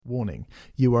Warning,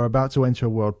 you are about to enter a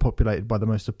world populated by the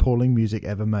most appalling music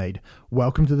ever made.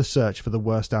 Welcome to the search for the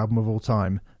worst album of all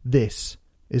time. This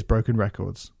is Broken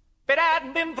Records. But I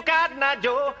hadn't been forgotten now,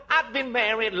 Joe. I've been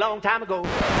married a long time ago.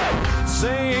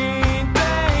 Same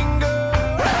thing,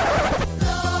 girl.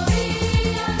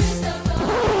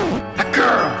 A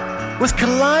girl with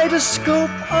kaleidoscope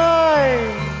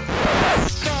eyes.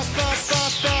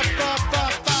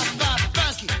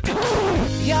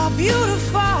 You're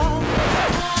beautiful.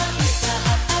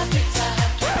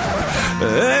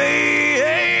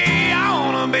 Hey, I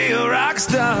wanna be a rock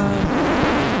star.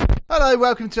 Hello,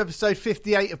 welcome to episode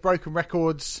 58 of Broken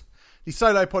Records, the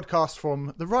solo podcast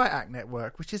from the Riot Act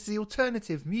Network, which is the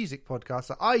alternative music podcast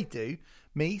that I do,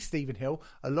 me, Stephen Hill,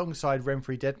 alongside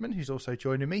Remfrey Deadman, who's also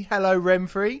joining me. Hello,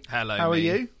 Remfrey. Hello, How are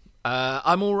you?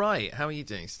 I'm all right. How are you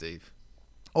doing, Steve?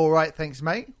 All right, thanks,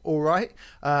 mate. All right.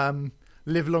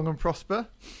 Live long and prosper.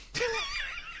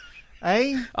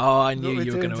 Eh? Oh, I knew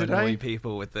you were going to today? annoy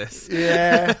people with this.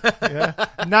 Yeah.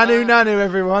 Nanu,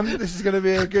 everyone. This is going to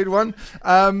be a good one.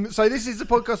 So this is the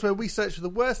podcast where we search for the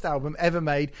worst album ever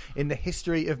made in the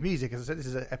history of music. As I said, this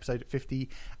is episode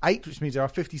 58, which means there are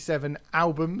 57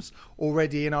 albums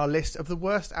already in our list of the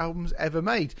worst albums ever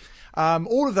made.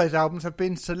 All of those albums have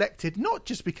been selected not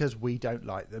just because we don't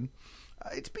like them.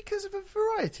 It's because of a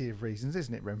variety of reasons,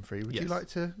 isn't it, Remfrey? Would you like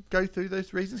to go through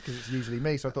those reasons? Because it's usually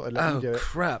me, so I thought I'd let you do it. Oh,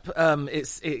 crap.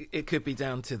 It could be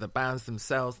down to the bands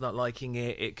themselves not liking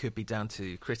it. It could be down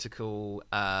to critical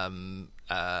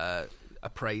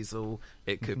appraisal.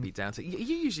 It could be down to... You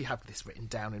usually have this written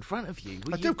down in front of you.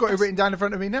 I've got it written down in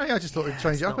front of me now. I just thought I'd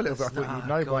change it up a little bit. I thought you'd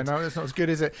know by now. That's not as good,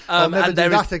 is it? I'll never do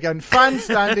that again. Fan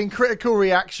standing, critical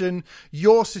reaction,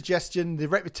 your suggestion, the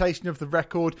reputation of the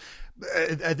record.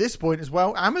 At this point as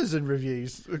well, Amazon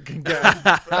reviews can get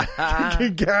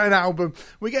an album.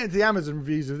 We get into the Amazon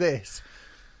reviews of this.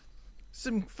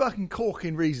 Some fucking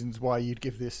corking reasons why you'd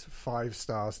give this 5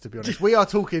 stars, to be honest. We are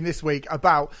talking this week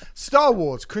about Star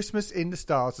Wars, Christmas in the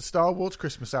Stars, the Star Wars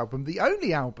Christmas album, the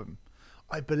only album,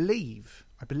 I believe,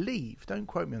 don't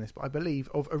quote me on this, but I believe,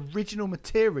 of original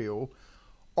material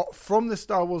from the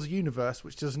Star Wars universe,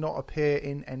 which does not appear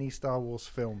in any Star Wars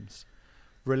films.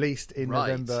 Released in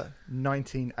November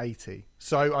 1980.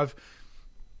 So I've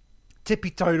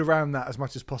tippy-toed around that as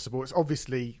much as possible. It's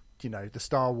obviously, the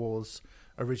Star Wars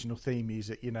original theme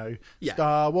music, Yeah.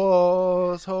 Star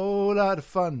Wars, whole lot of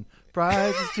fun,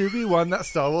 prizes to be won. That's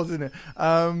Star Wars, isn't it?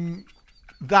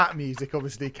 That music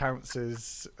obviously counts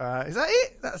as... is that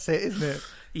it? That's it, isn't it?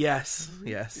 Yes.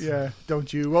 Yeah.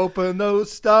 Don't you open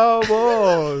those Star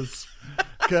Wars,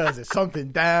 because there's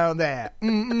something down there.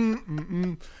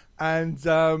 And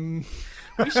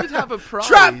we should have a prize.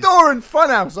 Trapdoor and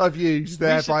Funhouse I've used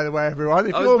there, by the way, everyone.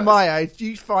 If you're my age,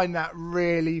 you find that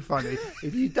really funny.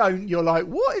 If you don't, you're like,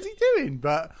 what is he doing?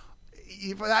 But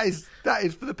that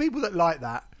is for the people that like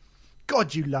that.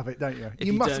 God, you love it, don't you?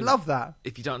 You must love that.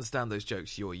 If you don't understand those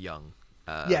jokes, you're young.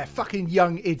 Yeah, fucking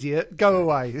young idiot. Go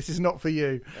away. This is not for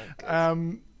you.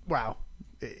 Well,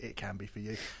 it can be for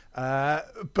you.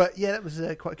 But yeah, that was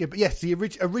quite good. But yes, the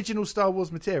original Star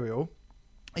Wars material...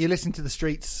 You listen to the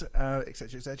Streets,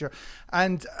 etc., etc.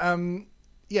 And,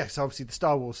 yes, obviously the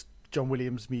Star Wars John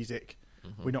Williams music,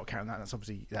 we're not counting that.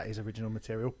 That is original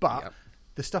material. But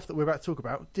the stuff that we're about to talk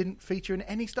about didn't feature in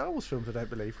any Star Wars films, I don't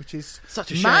believe, which is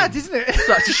such a mad, shame. Isn't it?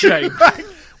 Such a shame.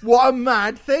 What a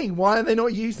mad thing. Why are they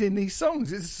not using these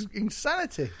songs? It's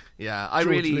insanity. Yeah, I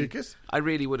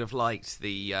really would have liked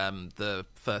the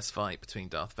first fight between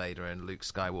Darth Vader and Luke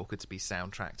Skywalker to be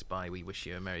soundtracked by We Wish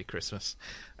You a Merry Christmas.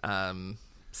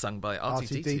 Sung by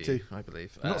R2-D2, I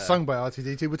believe. Not sung by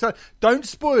R2-D2. Don't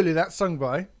spoil who that's sung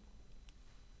by,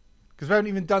 because we haven't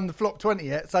even done the Flop 20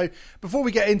 yet. So before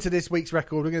we get into this week's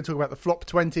record, we're going to talk about the Flop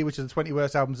 20, which are the 20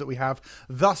 worst albums that we have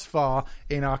thus far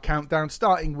in our countdown,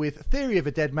 starting with Theory of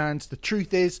a Dead Man's The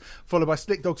Truth Is, followed by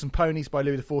Slick Dogs and Ponies by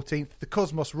Louis XIV, The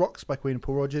Cosmos Rocks by Queen and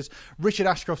Paul Rodgers, Richard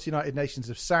Ashcroft's United Nations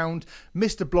of Sound,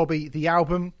 Mr. Blobby, The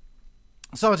Album,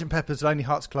 Sgt. Pepper's Lonely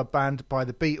Hearts Club Band by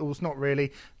the Beatles, not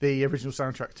really the original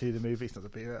soundtrack to the movie. It's not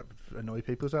the Beatles, that would annoy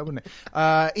people as well, wouldn't it?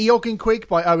 Eoghan Quigg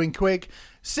by Owen Quigg,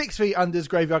 6 Feet Under's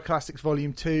Graveyard Classics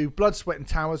Volume 2, Blood, Sweat and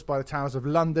Towers by the Towers of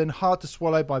London, Hard to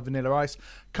Swallow by Vanilla Ice,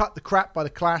 Cut the Crap by The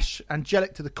Clash,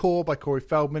 Angelic to the Core by Corey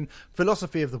Feldman,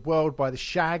 Philosophy of the World by The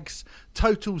Shags,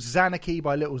 Total Zanarchy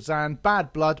by Little Xan,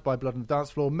 Bad Blood by Blood on the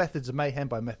Dance Floor, Methods of Mayhem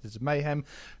by Methods of Mayhem,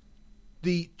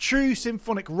 The True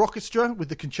Symphonic Rockestra with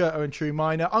the Concerto in True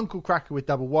Minor, Uncle Cracker with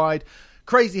Double Wide,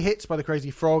 Crazy Hits by the Crazy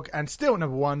Frog, and still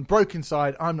number 1, Broken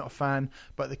Side. I'm not a fan,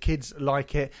 but the kids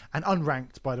like it. And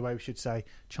unranked, by the way, we should say,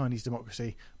 Chinese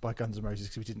Democracy by Guns N' Roses,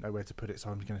 because we didn't know where to put it, so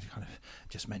I'm going to kind of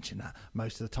just mention that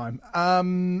most of the time.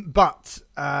 But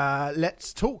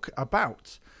let's talk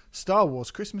about Star Wars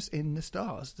Christmas in the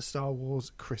Stars, the Star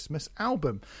Wars Christmas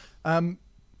album.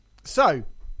 So,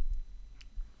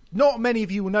 not many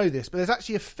of you will know this, but there's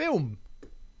actually a film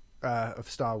of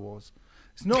Star Wars.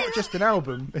 It's not just an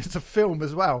album, it's a film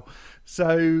as well.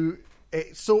 So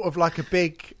it's sort of like a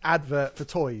big advert for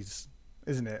toys,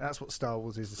 isn't it? That's what Star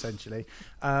Wars is, essentially.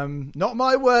 Not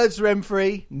my words,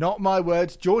 Renfrey. Not my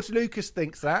words. George Lucas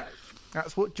thinks that.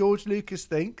 That's what George Lucas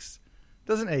thinks,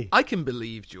 doesn't he? I can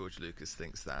believe George Lucas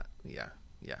thinks that. Yeah,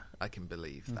 I can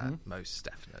believe that, most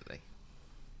definitely.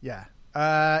 Yeah.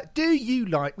 Do you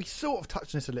like... We sort of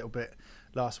touched on this a little bit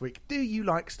last week. Do you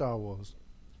like Star Wars?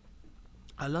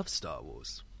 I love Star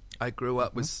Wars. I grew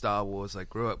up with Star Wars. I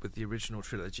grew up with the original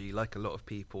trilogy, like a lot of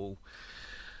people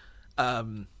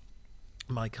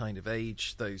my kind of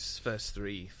age. Those first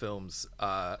 3 films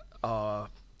are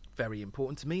very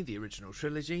important to me, the original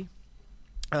trilogy.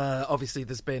 Obviously,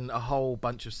 there's been a whole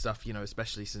bunch of stuff,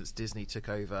 especially since Disney took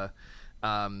over.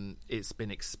 It's been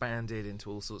expanded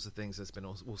into all sorts of things. There's been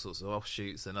all sorts of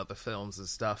offshoots and other films and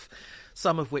stuff,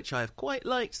 some of which I have quite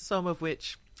liked, some of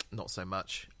which not so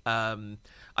much.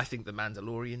 I think the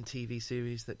Mandalorian TV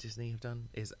series that Disney have done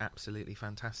is absolutely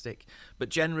fantastic. But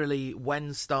generally,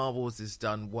 when Star Wars is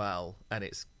done well, and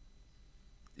it's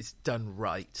done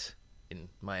right, in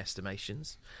my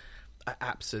estimations, I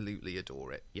absolutely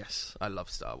adore it. Yes, I love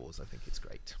Star Wars. I think it's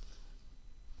great.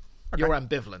 Okay. You're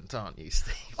ambivalent, aren't you,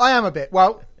 Steve? I am a bit.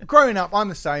 Well, growing up, I'm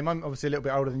the same. I'm obviously a little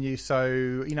bit older than you,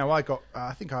 so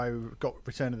I think I got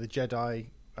Return of the Jedi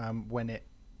when it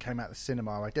came out of the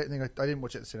cinema. I didn't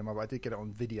watch it at the cinema, but I did get it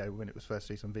on video when it was first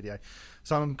released on video.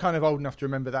 So I'm kind of old enough to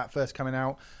remember that first coming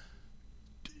out.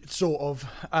 Sort of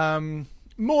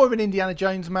more of an Indiana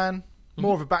Jones man,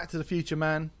 more of a Back to the Future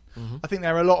man. I think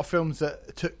there are a lot of films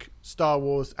that took Star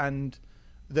Wars and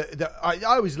I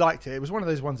always liked it. It was one of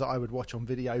those ones that I would watch on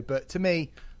video, but to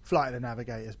me, Flight of the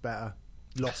Navigator is better.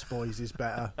 Lost Boys is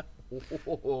better.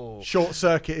 Short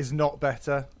Circuit is not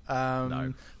better.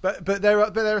 No. But there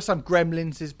are some.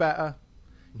 Gremlins is better.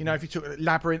 If you took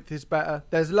Labyrinth is better.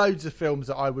 There's loads of films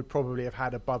that I would probably have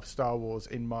had above Star Wars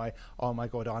in my, oh my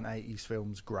God, aren't 80s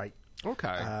films great. Okay.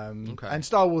 And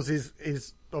Star Wars is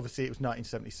obviously, it was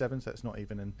 1977, so it's not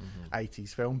even an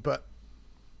 80s film, but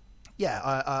yeah,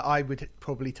 I would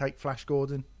probably take Flash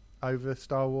Gordon over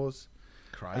Star Wars.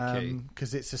 Crikey.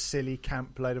 Because it's a silly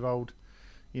camp load of old,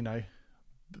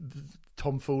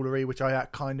 tomfoolery, which I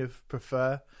kind of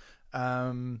prefer.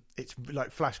 It's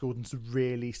like Flash Gordon's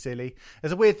really silly.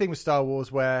 There's a weird thing with Star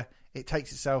Wars where it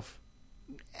takes itself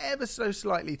ever so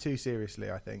slightly too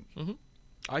seriously, I think.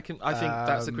 I think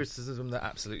that's a criticism that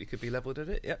absolutely could be levelled at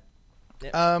it. Yep.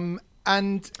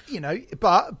 And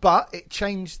but it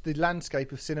changed the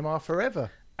landscape of cinema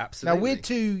forever. Absolutely. Now, we're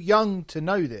too young to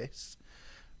know this,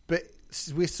 but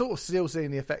we're sort of still seeing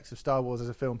the effects of Star Wars as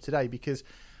a film today, because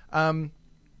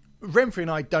Renfrey and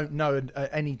I don't know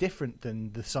any different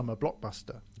than the summer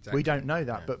blockbuster. Exactly. We don't know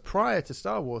that. Yeah. But prior to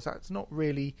Star Wars, that's not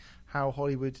really how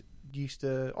Hollywood used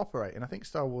to operate. And I think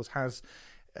Star Wars has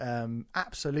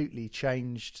absolutely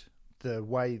changed the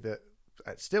way that,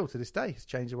 still to this day, has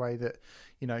changed the way that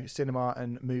cinema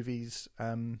and movies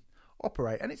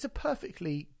operate. And it's a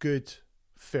perfectly good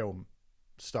film,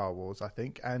 Star Wars, I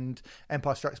think. And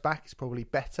Empire Strikes Back is probably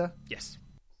better. Yes.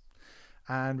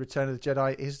 And Return of the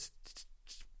Jedi is...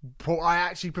 I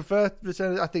actually prefer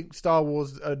Return. I think Star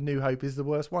Wars: A New Hope is the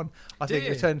worst one. I think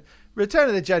Return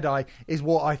of the Jedi is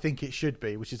what I think it should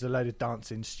be, which is a load of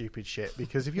dancing, stupid shit.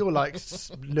 Because if you're like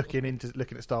looking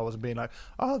at Star Wars and being like,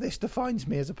 "Oh, this defines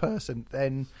me as a person,"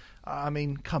 then I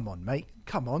mean, come on, mate,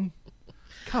 come on.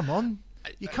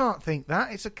 You can't think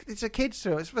that. It's a kids'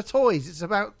 film. It's for toys. It's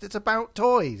about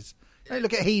toys. Don't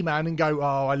look at He-Man and go,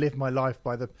 "Oh, I live my life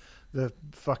by the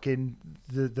fucking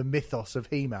the mythos of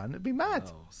He-Man." It'd be mad.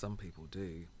 Oh, some people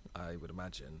do, I would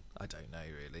imagine. I don't know,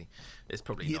 really. It's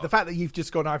probably not. The fact that you've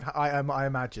just gone, I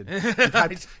imagine.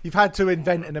 You've had to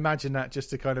invent and imagine that just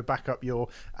to kind of back up your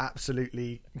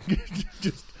absolutely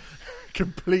just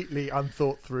completely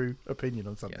unthought through opinion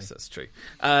on something. Yes, that's true.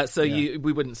 So we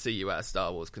wouldn't see you at a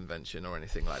Star Wars convention or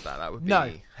anything like that. That would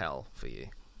be hell for you.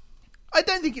 I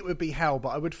don't think it would be hell, but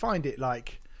I would find it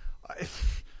like...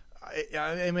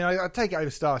 I mean, I'd take it over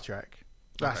Star Trek.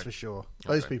 That's for sure.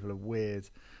 Those people are weird.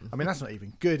 I mean, that's not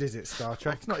even good, is it, Star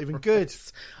Trek? It's not even good.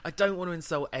 I don't want to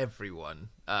insult everyone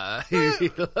who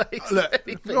likes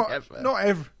anything ever.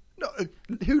 Not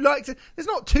who likes it. There's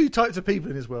not two types of people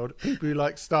in this world: people who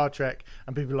like Star Trek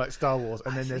and people who like Star Wars,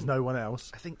 and then there's no one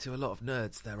else. I think to a lot of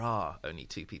nerds, there are only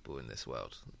two people in this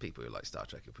world: people who like Star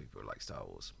Trek and people who like Star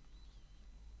Wars.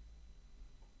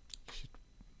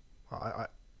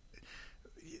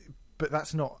 But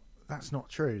that's not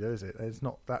true, though, is it?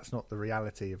 That's not the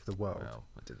reality of the world. Well,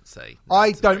 I didn't say.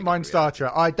 I don't mind Star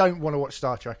Trek. I don't want to watch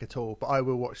Star Trek at all, but I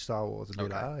will watch Star Wars and be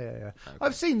like, oh yeah. Okay.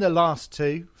 I've seen the last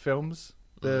two films,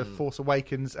 The Force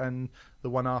Awakens and the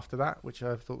one after that, which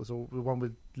I thought was the one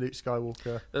with Luke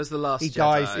Skywalker. That was the last. He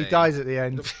dies at the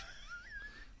end.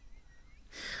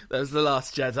 That was The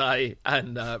Last Jedi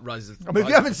and Rise of. I mean, if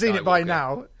you haven't seen it by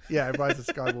now, Rise of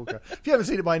Skywalker. If you haven't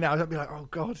seen it by now, don't be like, oh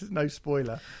god, there's no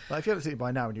spoiler. Like, if you haven't seen it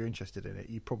by now and you're interested in it,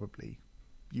 you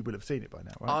will have seen it by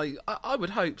now, right? I would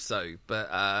hope so,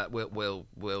 but we'll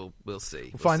see.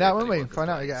 We'll find out, won't we? Find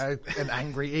out. You get an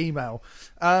angry email.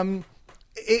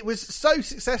 It was so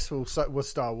successful. Was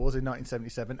Star Wars in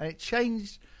 1977, and it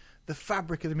changed the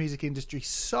fabric of the music industry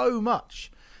so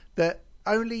much that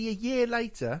only a year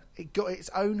later, it got its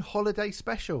own holiday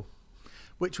special,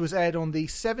 which was aired on the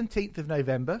 17th of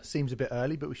November. Seems a bit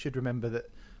early, but we should remember that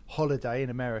holiday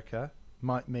in America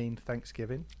might mean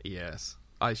Thanksgiving. Yes,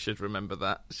 I should remember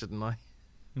that, shouldn't I?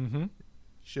 Mm-hmm.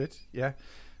 Should, yeah.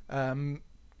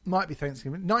 Might be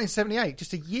Thanksgiving. 1978,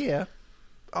 just a year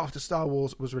after Star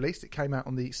Wars was released, it came out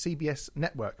on the CBS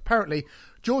network. Apparently,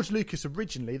 George Lucas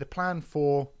originally, the plan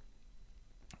for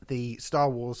the Star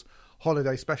Wars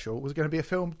holiday special was going to be a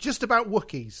film just about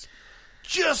Wookiees.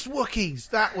 Just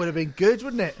Wookiees. That would have been good,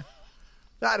 wouldn't it?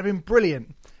 That would have been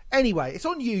brilliant. Anyway, it's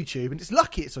on YouTube, and it's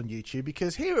lucky it's on YouTube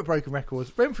because here at Broken Records,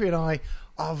 Renfrey and I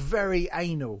are very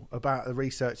anal about the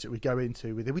research that we go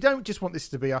into with it. We don't just want this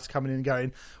to be us coming in and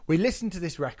going, we listen to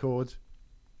this record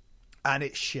and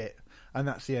it's shit, and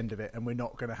that's the end of it, and we're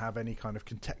not going to have any kind of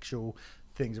contextual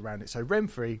things around it. So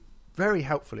Renfrey, very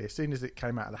helpfully, as soon as it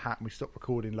came out of the hat and we stopped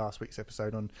recording last week's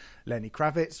episode on Lenny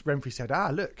Kravitz, Renfrey said,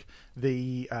 look,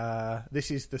 this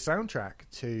is the soundtrack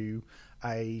to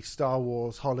a Star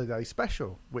Wars holiday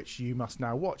special, which you must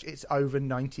now watch. It's over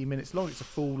 90 minutes long. It's a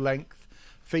full-length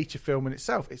feature film in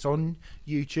itself. It's on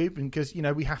YouTube, and because,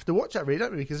 we have to watch that, really,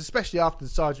 don't we? Because especially after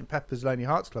the Sgt. Pepper's Lonely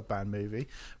Hearts Club Band movie,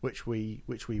 which we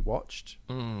watched,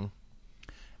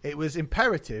 it was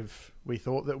imperative, we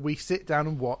thought, that we sit down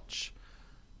and watch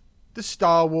the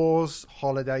Star Wars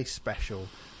holiday special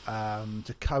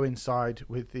to coincide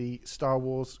with the Star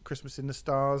Wars Christmas in the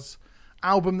Stars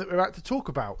album that we're about to talk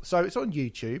about. So it's on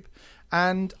YouTube,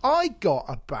 and I got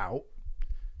about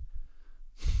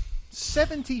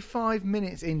 75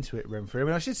 minutes into it, Renfrey. I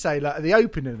mean, I should say, like, at the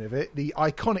opening of it, the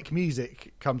iconic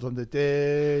music comes on,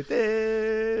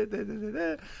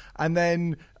 and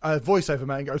then a voiceover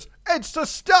man goes, "It's the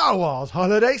Star Wars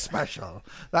holiday special."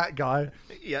 That guy.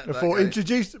 Yeah. Before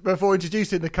introducing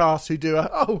the cast, who do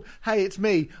hey, it's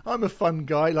me. I'm a fun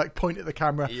guy. Like, point at the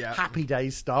camera, Happy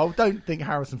Days style. Don't think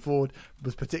Harrison Ford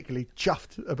was particularly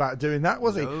chuffed about doing that,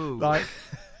 was he? Like.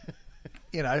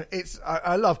 It's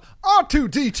I love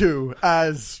R2-D2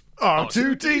 as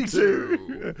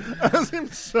R2-D2 as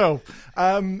himself.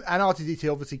 And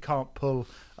R2-D2 obviously can't pull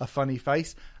a funny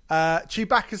face.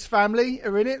 Chewbacca's family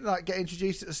are in it, like, get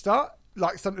introduced at the start,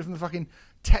 like something from the fucking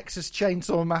Texas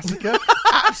Chainsaw Massacre.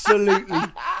 Absolutely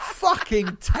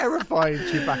fucking terrifying,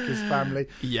 Chewbacca's family.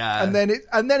 Yeah. And then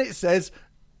it says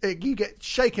you get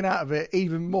shaken out of it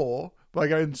even more by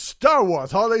going, Star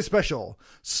Wars Holiday Special,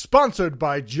 sponsored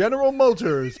by General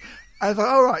Motors. And I was like,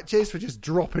 all right, cheers for just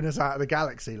dropping us out of the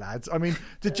galaxy, lads. I mean,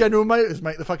 did General Motors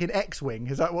make the fucking X-Wing?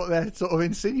 Is that what they're sort of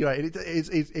insinuating?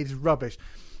 It's rubbish.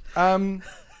 And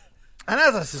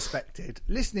as I suspected,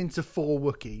 listening to four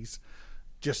Wookiees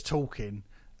just talking,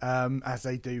 as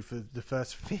they do for the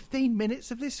first 15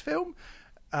 minutes of this film,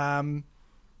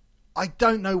 I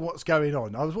don't know what's going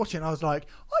on. I was watching, I was like,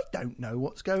 I don't know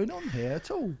what's going on here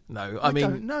at all. No, I mean,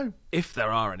 don't know. If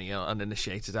there are any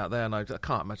uninitiated out there, and I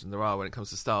can't imagine there are when it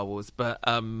comes to Star Wars, but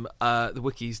the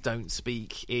Wookiees don't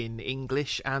speak in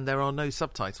English, and there are no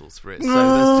subtitles for it.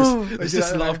 So there's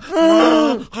just a lot of...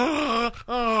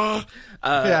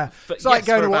 It's like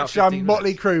going to watch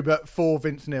Motley Crue, but for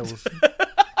Vince Neils.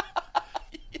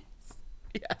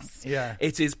 Yes. Yeah.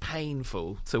 It is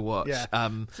painful to watch. Yeah.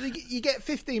 So you get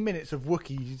 15 minutes of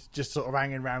Wookiees just sort of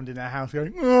hanging around in their house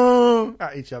going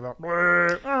at each other.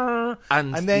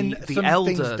 And then the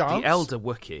elder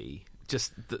Wookiee,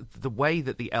 just the way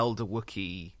that the elder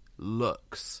Wookiee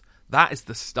looks, that is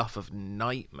the stuff of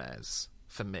nightmares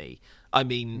for me. I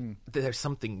mean, there's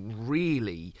something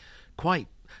really quite.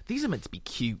 These are meant to be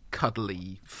cute,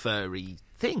 cuddly, furry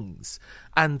things,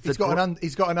 and he's got an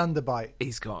underbite.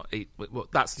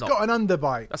 That's not got an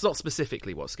underbite. That's not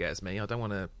specifically what scares me. I don't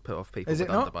want to put off people with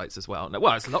not? underbites as well. No,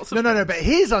 well, it's lots of no.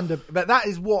 But that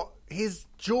is what his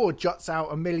jaw juts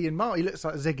out a million miles. He looks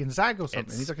like Zig and Zag or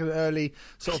something. He's like an early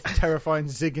sort of terrifying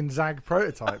Zig and Zag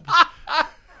prototype.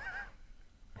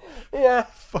 Yeah,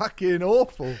 fucking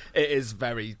awful. It is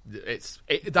very.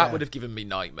 That would have given me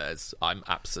nightmares. I'm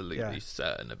absolutely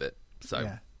certain of it. So.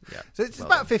 Yeah. Yeah. So it's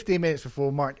about 15 minutes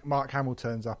before Mark Hamill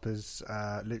turns up as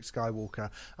Luke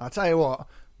Skywalker. I'll tell you what,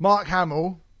 Mark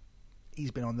Hamill, he's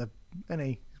been on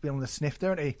the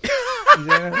snifter, hasn't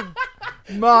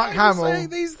he? Mark Hamill saying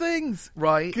these things,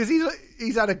 right? Because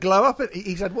he's had a glow up.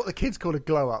 He's had what the kids call a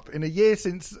glow up. In a year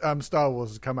since Star Wars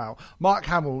has come out, Mark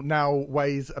Hamill now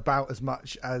weighs about as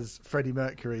much as Freddie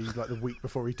Mercury, like the week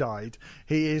before he died.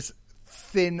 He is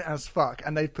thin as fuck,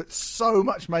 and they've put so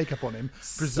much makeup on him,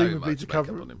 presumably to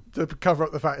cover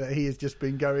up the fact that he has just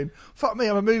been going, fuck me,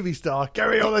 I'm a movie star, give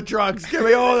me all the drugs, give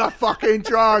me all the fucking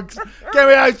drugs, give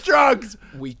me those drugs.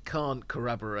 We can't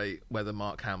corroborate whether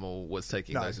Mark Hamill was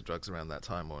taking loads of drugs around that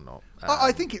time or not.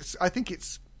 I think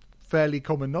it's fairly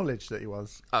common knowledge that he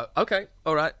was. Okay,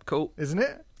 all right, cool, isn't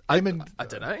it? I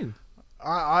don't know.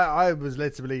 I was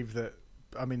led to believe that.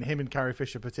 I mean, him and Carrie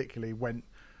Fisher particularly went,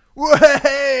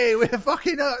 "Way, we're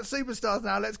fucking superstars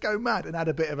now. Let's go mad!" and had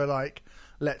a bit of a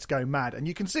 "let's go mad." And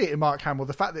you can see it in Mark Hamill.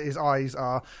 The fact that his eyes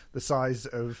are the size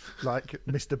of like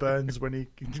Mr. Burns when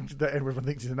that everyone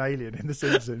thinks he's an alien in The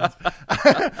Simpsons.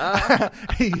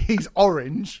 He's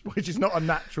orange, which is not a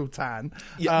natural tan.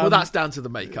 Yeah, well, that's down to the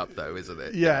makeup, though, isn't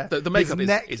it? Yeah, the makeup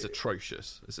is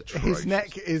atrocious. It's atrocious. His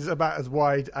neck is about as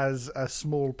wide as a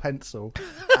small pencil,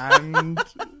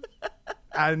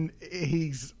 and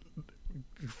he's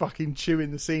fucking chewing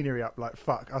the scenery up like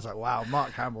fuck. I was like, wow,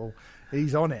 Mark Hamill,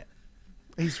 he's on it.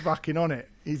 He's fucking on it.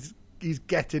 He's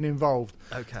getting involved.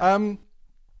 Okay.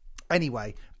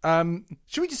 Anyway,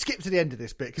 should we just skip to the end of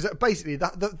this bit? Because basically,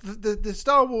 the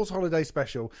Star Wars Holiday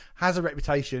Special has a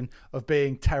reputation of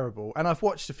being terrible, and I've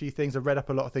watched a few things. I've read up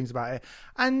a lot of things about it,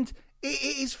 and it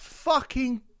is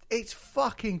fucking. It's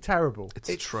fucking terrible. It's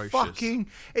atrocious.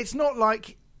 It's not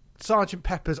like Sergeant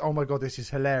Pepper's, oh my god, this is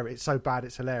hilarious. It's so bad,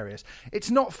 it's hilarious.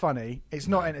 It's not funny. It's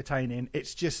not entertaining.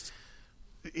 It's just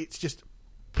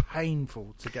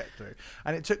painful to get through.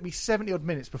 And it took me 70 odd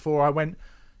minutes before I went,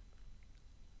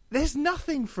 there's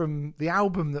nothing from the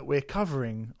album that we're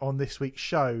covering on this week's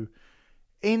show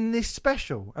in this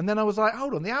special. And then I was like,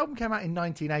 hold on, the album came out in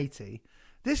 1980.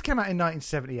 This came out in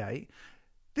 1978.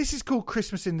 This is called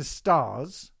Christmas in the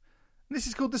Stars. And this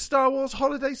is called the Star Wars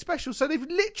Holiday Special. So they've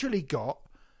literally got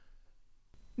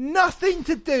nothing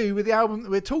to do with the album that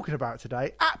we're talking about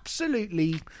today.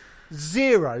 Absolutely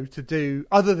zero to do,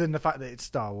 other than the fact that it's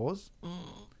Star Wars.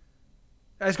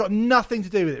 It's got nothing to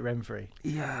do with it, Renfrey.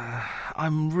 Yeah,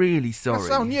 I'm really sorry.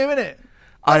 That's on you, innit?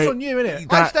 That's on you,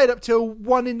 innit? I stayed up till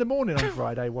 1 a.m. on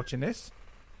Friday watching this.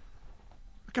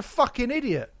 Like a fucking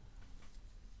idiot.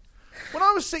 When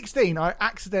I was 16, I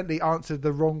accidentally answered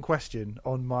the wrong question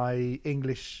on my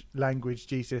English language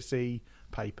GCSE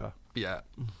paper. Yeah.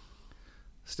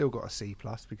 Still got a C+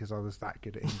 because I was that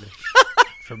good at English.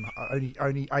 From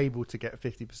only able to get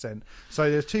 50%. So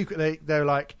there's two. They're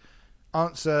like,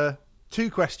 answer 2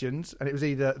 questions, and it was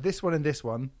either this one and this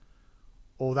one,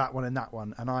 or that one and that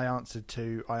one. And I answered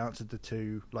the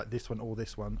two, like this one or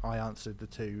this one. I answered the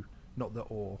two, not the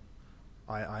or.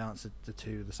 I answered the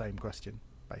two the same question,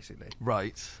 basically.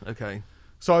 Right. Okay.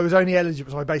 So I was only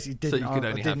eligible. So I basically didn't. So you could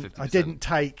only have 50%. I didn't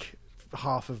take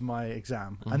half of my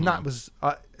exam, and that was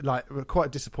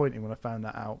quite disappointing when I found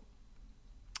that out.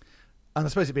 And I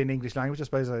suppose it'd be in English language. I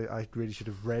suppose I really should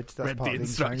have read. That's part the of the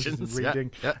instructions.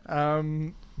 Reading. Yeah.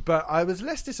 But I was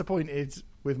less disappointed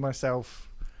with myself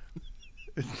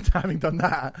having done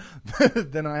that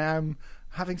than I am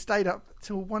having stayed up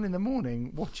till 1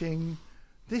 a.m. watching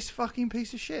this fucking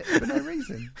piece of shit for no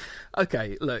reason.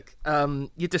 Okay, look,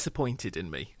 you're disappointed in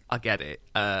me. I get it,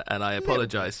 and I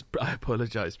apologise. I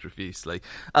apologise profusely.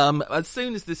 As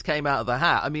soon as this came out of the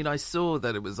hat, I mean, I saw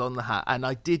that it was on the hat, and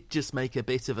I did just make a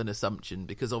bit of an assumption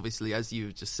because, obviously, as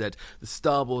you just said, the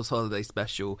Star Wars Holiday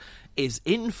Special is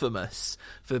infamous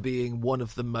for being one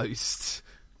of the most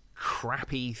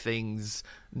crappy things,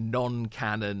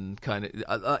 non-canon kind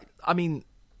of. I mean,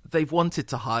 they've wanted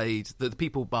to hide, the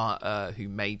people who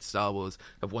made Star Wars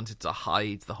have wanted to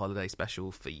hide the holiday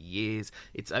special for years.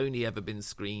 It's only ever been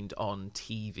screened on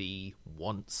TV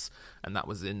once, and that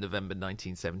was in November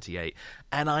 1978.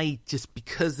 And I just,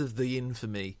 because of the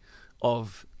infamy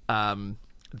of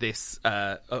this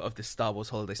Star Wars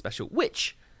holiday special,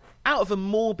 which out of a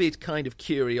morbid kind of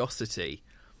curiosity,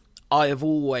 I have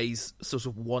always sort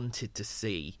of wanted to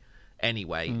see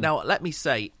anyway. Now, let me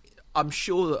say, I'm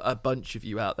sure that a bunch of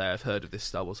you out there have heard of this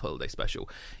Star Wars Holiday Special.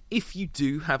 If you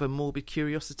do have a morbid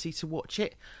curiosity to watch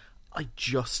it, I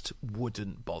just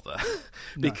wouldn't bother.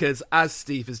 Because, as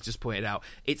Steve has just pointed out,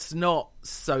 it's not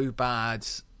so bad.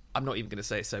 I'm not even going to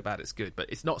say it's so bad it's good, but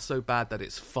it's not so bad that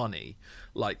it's funny,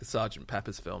 like the Sgt.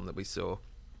 Pepper's film that we saw,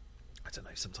 I don't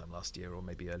know, sometime last year or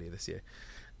maybe earlier this year.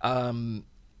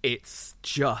 It's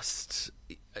just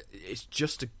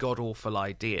a god-awful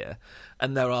idea,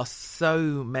 and there are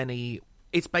so many.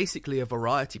 It's basically a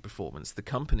variety performance. The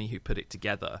company who put it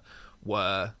together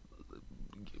were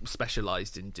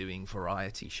specialised in doing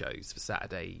variety shows for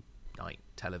Saturday night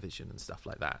television and stuff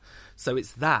like that. So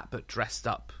it's that, but dressed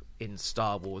up in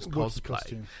Star Wars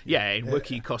cosplay. In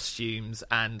Wookiee costumes.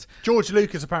 And George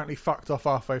Lucas apparently fucked off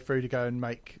halfway through to go and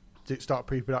start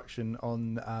pre-production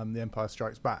on The Empire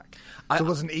Strikes Back. So it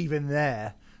wasn't even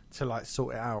there to like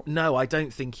sort it out. No, I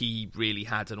don't think he really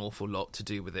had an awful lot to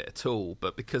do with it at all,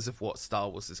 but because of what Star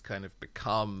Wars has kind of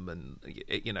become, and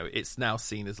it's now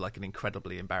seen as like an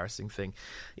incredibly embarrassing thing.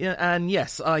 Yeah, and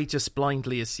yes, I just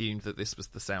blindly assumed that this was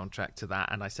the soundtrack to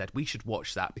that, and I said we should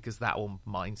watch that because that will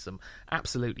mine some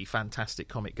absolutely fantastic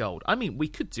comic gold. I mean, we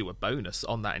could do a bonus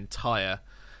on that entire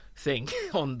thing,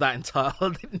 on that entire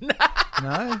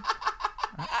No,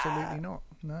 absolutely not.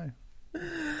 No.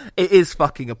 It is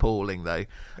fucking appalling, though.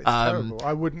 It's terrible.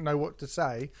 I wouldn't know what to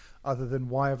say other than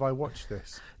why have I watched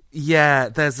this? Yeah,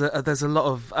 there's a lot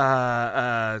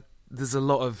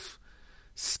of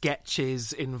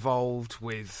sketches involved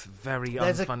with very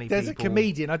unfunny people. There's a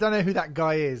comedian. I don't know who that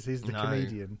guy is. Who's the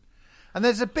comedian? And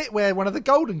there's a bit where one of the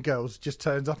Golden Girls just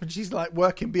turns up and she's like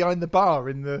working behind the bar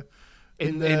in the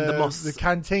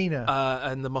cantina,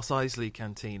 and the Mos Eisley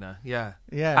cantina. Yeah,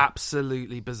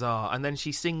 absolutely bizarre. And then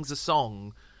she sings a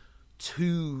song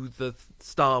to the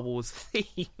Star Wars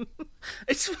theme.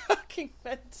 It's fucking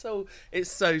mental.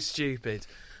 It's so stupid.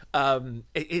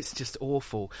 It's just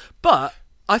awful. But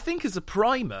I think as a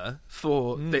primer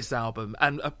for this album,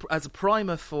 and as a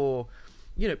primer for,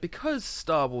 because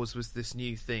Star Wars was this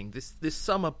new thing, this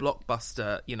summer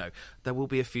blockbuster, there will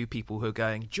be a few people who are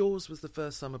going, Jaws was the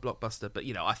first summer blockbuster, but,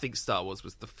 I think Star Wars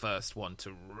was the first one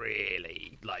to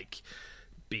really,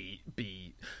 be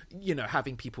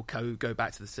having people go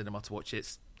back to the cinema to watch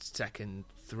it second,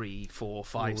 3, 4,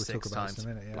 5, 6 times,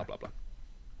 blah, blah, blah.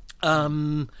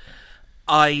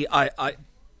 I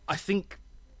think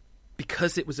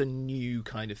because it was a new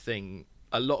kind of thing,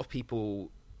 a lot of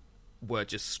people were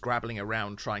just scrabbling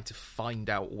around trying to find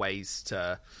out ways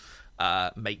to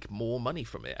make more money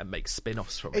from it and make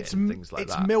spin-offs from it and things like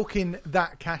that. It's milking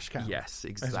that cash cow. Yes,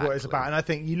 exactly. Is what it's about. And I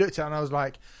think you looked at it and I was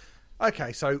like,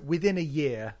 okay, so within a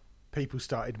year, people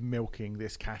started milking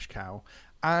this cash cow.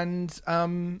 And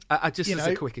just as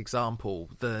a quick example,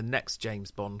 the next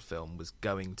James Bond film was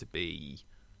going to be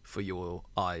For Your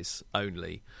Eyes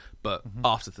Only, but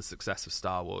after the success of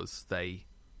Star Wars, they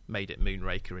made it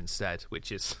Moonraker instead,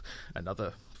 which is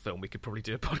another film we could probably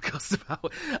do a podcast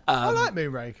about. I like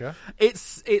Moonraker.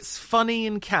 It's funny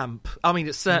and camp. I mean,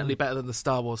 it's certainly better than the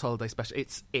Star Wars Holiday Special.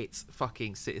 It's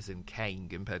fucking Citizen Kane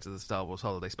compared to the Star Wars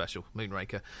Holiday Special,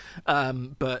 Moonraker.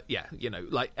 But yeah,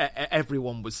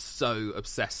 everyone was so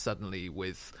obsessed suddenly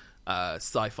with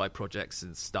sci-fi projects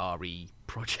and starry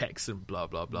projects and blah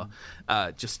blah blah,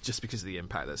 just because of the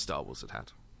impact that Star Wars had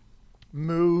had.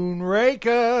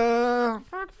 Moonraker.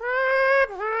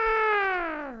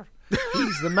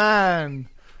 He's the man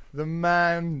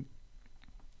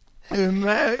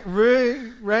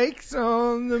who rakes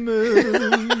on the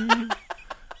moon.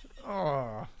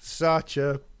 Oh, such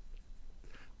a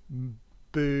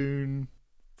boon.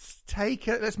 Take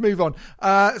it. Let's move on.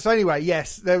 So anyway,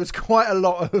 yes, there was quite a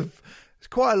lot of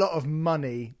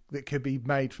money that could be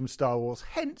made from Star Wars.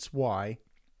 Hence why,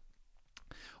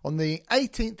 on the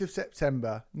 18th of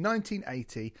September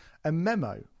 1980, a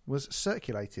memo was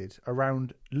circulated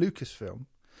around Lucasfilm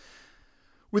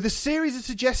with a series of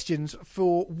suggestions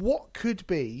for what could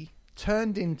be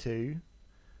turned into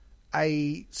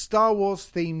a Star Wars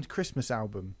themed Christmas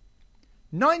album.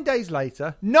 9 days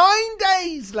later, 9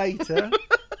 days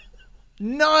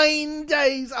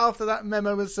after that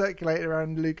memo was circulated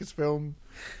around Lucasfilm,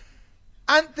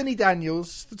 Anthony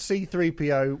Daniels,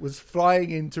 C-3PO, was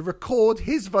flying in to record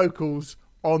his vocals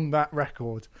on that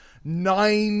record.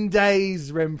 9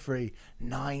 days, Renfrey.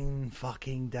 9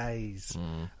 fucking days.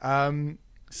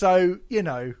 So,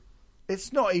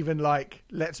 it's not even like,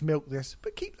 let's milk this,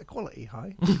 but keep the quality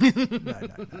high. No.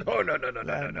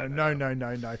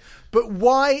 But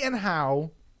why and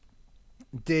how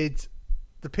did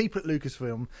the people at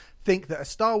Lucasfilm think that a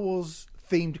Star Wars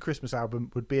themed Christmas album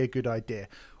would be a good idea?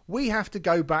 We have to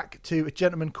go back to a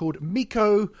gentleman called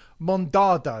Miko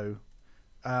Mondado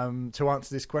to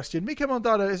answer this question. Miko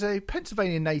Mondado is a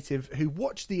Pennsylvania native who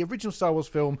watched the original Star Wars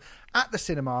film at the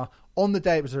cinema on the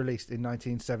day it was released in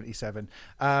 1977.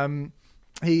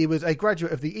 He was a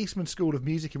graduate of the Eastman School of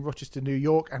Music in Rochester, New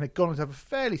York, and had gone on to have a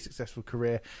fairly successful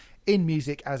career in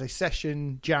music as a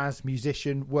session jazz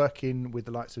musician, working with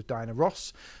the likes of Diana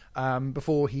Ross.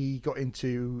 Before he got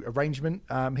into arrangement,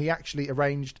 he actually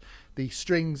arranged the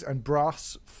strings and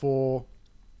brass for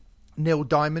Neil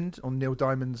Diamond on Neil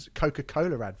Diamond's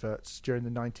Coca-Cola adverts during the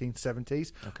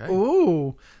 1970s. Okay.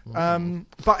 Ooh.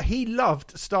 But he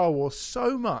loved Star Wars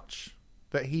so much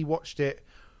that he watched it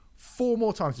 4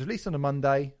 more times. It was released on a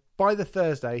Monday. By the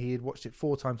Thursday, he had watched it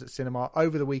 4 times at cinema.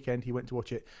 Over the weekend, he went to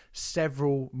watch it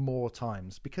several more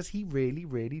times because he really,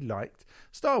 really liked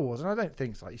Star Wars. And I don't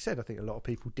think, like you said, I think a lot of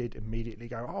people did immediately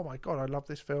go, oh my God, I love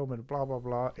this film and blah, blah,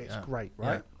 blah. It's great,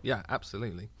 right? Yeah,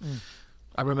 absolutely.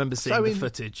 I remember seeing the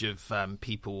footage of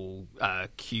people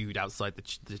queued outside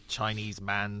the Chinese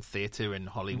Man Theatre in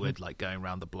Hollywood, like going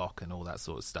around the block and all that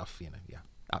sort of stuff. You know, yeah,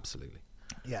 absolutely.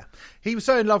 Yeah. He was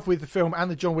so in love with the film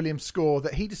and the John Williams score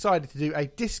that he decided to do a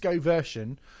disco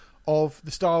version of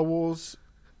the Star Wars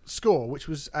score, which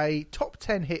was a top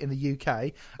 10 hit in the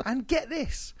UK. And get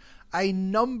this, a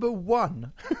number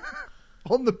 1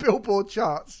 on the Billboard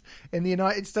charts in the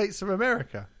United States of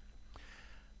America.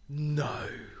 No.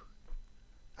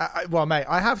 Well, mate,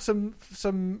 I have some.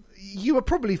 You are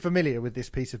probably familiar with this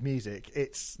piece of music.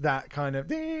 It's that kind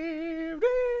of.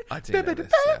 I do know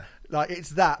this, yeah. Like it's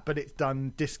that, but it's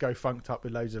done disco funked up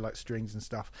with loads of like strings and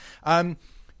stuff.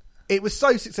 It was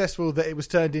so successful that it was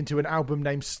turned into an album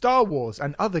named Star Wars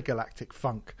and Other Galactic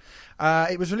Funk.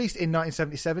 It was released in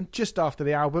 1977, just after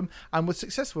the album, and was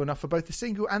successful enough for both the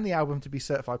single and the album to be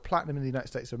certified platinum in the United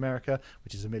States of America,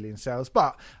 which is 1 million sales.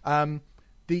 But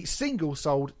the single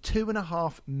sold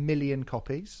 2.5 million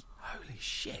copies. Holy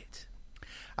shit.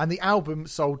 And the album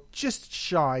sold just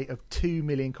shy of 2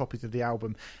 million copies of the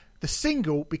album. The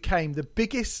single became the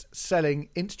biggest selling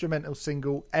instrumental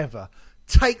single ever.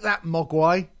 Take that,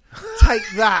 Mogwai. Take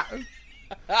that.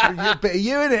 A bit of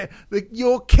you in it.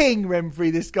 Your king,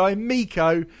 Renfrey, this guy,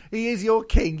 Miko. He is your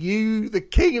king. You, the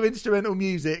king of instrumental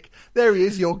music. There he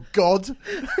is, your god.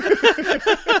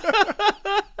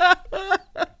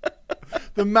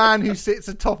 The man who sits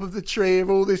atop of the tree of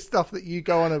all this stuff that you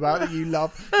go on about, that you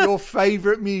love, your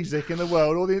favourite music in the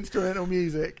world, all the instrumental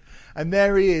music. And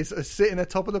there he is, sitting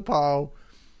atop of the pile,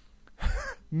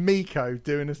 Miko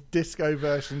doing a disco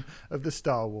version of the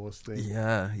Star Wars thing.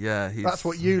 Yeah. That's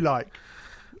what you like.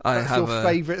 That's your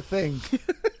favourite thing.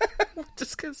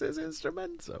 Just because it's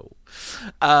instrumental.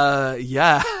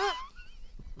 Yeah.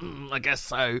 I guess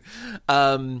so.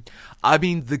 I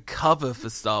mean, the cover for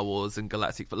Star Wars and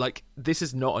Galactic, but like, this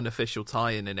is not an official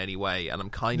tie-in in any way, and I'm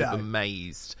kind of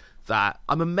amazed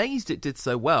it did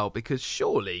so well, because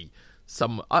surely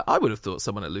I would have thought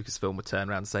someone at Lucasfilm would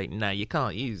turn around and say, "No, you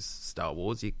can't use Star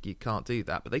Wars. You can't do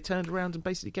that." But they turned around and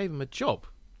basically gave him a job,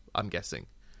 I'm guessing.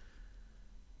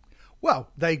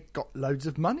 Well, they got loads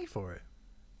of money for it.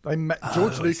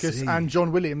 George Lucas and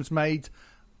John Williams made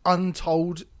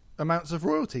untold amounts of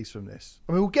royalties from this.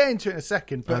 I mean, we'll get into it in a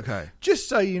second, but just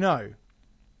so you know,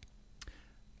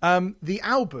 the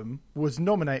album was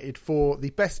nominated for the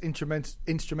Best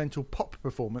Instrumental Pop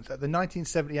Performance at the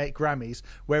 1978 Grammys,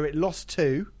 where it lost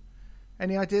to...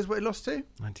 Any ideas what it lost to?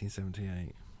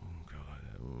 1978. Oh,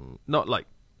 God. Not like...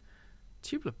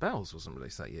 Tubular Bells wasn't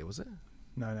released that year, was it?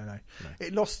 No.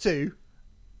 It lost to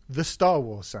the Star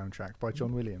Wars soundtrack by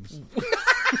John Williams.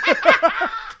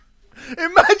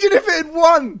 Imagine if it had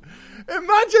won.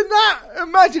 Imagine that.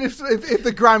 Imagine if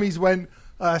the Grammys went,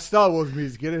 Star Wars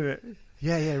music, isn't it?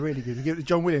 Yeah, really good. You give it to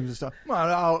John Williams and stuff.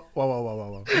 Well,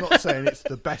 whoa. I'm not saying it's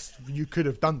the best you could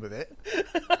have done with it.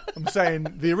 I'm saying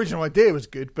the original idea was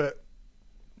good, but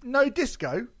no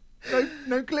disco,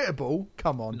 no glitter ball.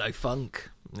 Come on. No funk.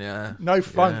 Yeah. No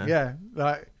funk, yeah.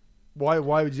 Like, why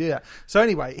would you do that? So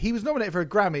anyway, he was nominated for a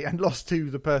Grammy and lost to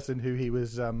the person who he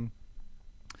was...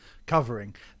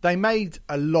 covering. They made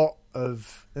a lot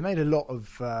of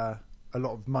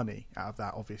money out of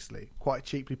that, obviously, quite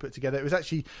cheaply put together. It was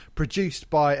actually produced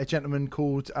by a gentleman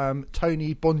called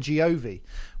Tony Bongiovi.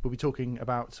 We'll be talking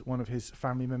about one of his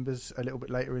family members a little bit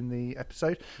later in the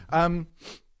episode.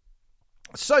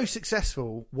 So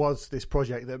successful was this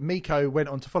project that Miko went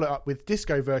on to follow up with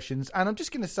disco versions. And I'm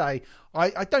just going to say,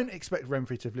 I don't expect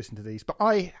Renfrey to have listened to these, but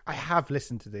I have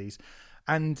listened to these.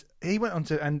 And he went on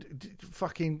to, and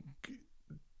fucking,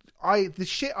 the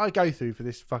shit I go through for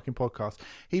this fucking podcast.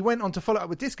 He went on to follow up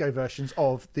with disco versions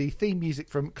of the theme music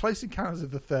from Close Encounters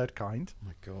of the Third Kind. Oh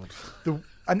my God.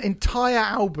 An entire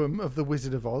album of The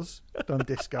Wizard of Oz done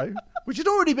disco, which had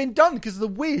already been done because The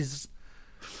Wiz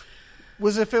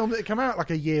was a film that had come out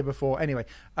like a year before. Anyway,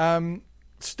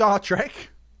 Star Trek,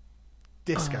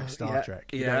 disco Star Trek.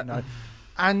 You don't know.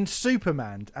 And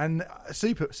Superman and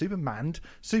Superman.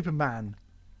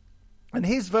 And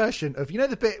his version of, you know,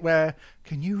 the bit where,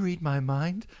 can you read my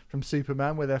mind from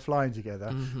Superman, where they're flying together?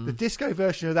 Mm-hmm. The disco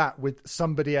version of that with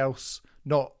somebody else,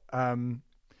 not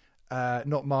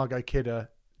Margot Kidder,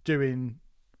 doing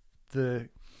that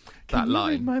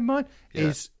line. Read my mind?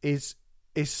 Yeah. Is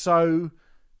so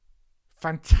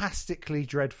fantastically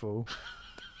dreadful.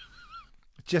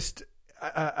 Just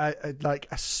like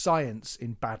a science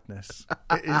in badness.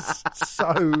 It is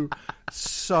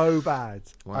so bad.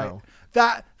 Wow.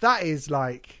 Like, that is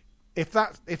like, if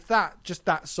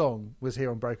that song was here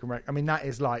on Broken Record, I mean, that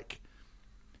is like,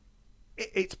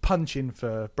 it's punching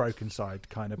for Broken Side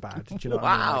kind of bad. Do you know what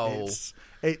I mean? Like,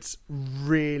 it's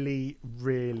really,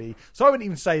 really. So I wouldn't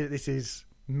even say that this is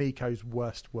Miko's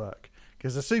worst work,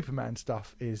 because the Superman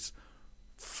stuff is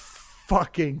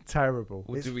fucking terrible.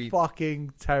 Well,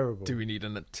 fucking terrible. Do we need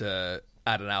to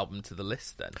add an album to the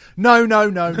list then? No.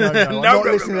 I'm not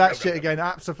listening to that shit again.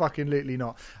 Absolutely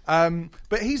not.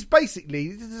 But he's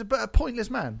basically a pointless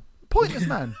man.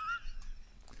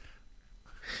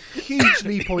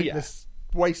 Hugely pointless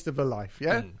waste of a life.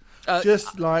 Yeah.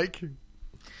 Just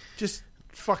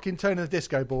fucking turning the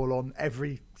disco ball on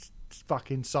every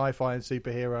fucking sci-fi and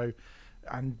superhero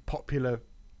and popular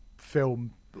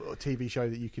film or TV show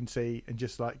that you can see, and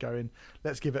just like going,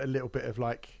 let's give it a little bit of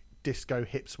like disco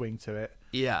hip swing to it.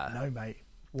 Yeah. No, mate.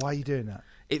 Why are you doing that?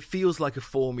 It feels like a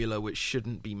formula which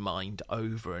shouldn't be mined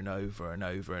over and over and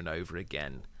over and over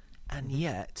again. And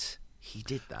yet he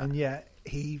did that. And yet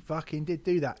he fucking did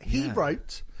do that. He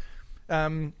wrote,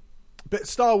 but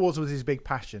Star Wars was his big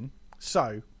passion.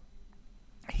 So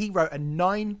he wrote a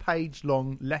 9-page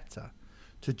long letter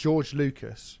to George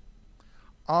Lucas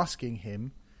asking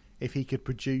him if he could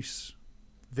produce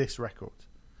this record.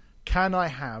 Can I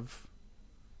have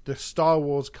the Star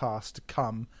Wars cast to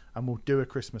come and we'll do a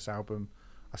Christmas album,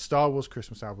 a Star Wars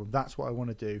Christmas album? That's what I want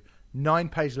to do.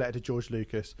 9-page letter to George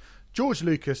Lucas. George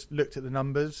Lucas looked at the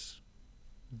numbers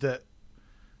that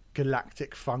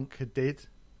Galactic Funk had did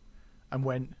and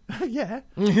went, yeah.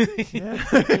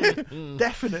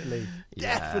 Definitely.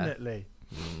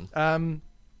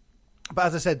 But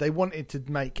as I said, they wanted to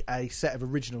make a set of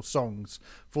original songs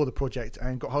for the project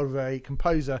and got hold of a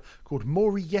composer called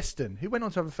Maury Yeston, who went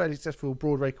on to have a fairly successful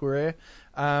Broadway career,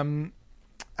 but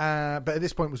at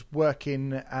this point was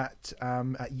working at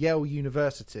Yale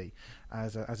University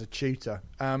as a tutor.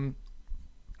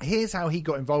 Here's how he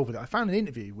got involved with it. I found an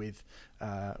interview with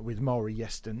Maury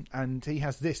Yeston, and he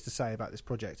has this to say about this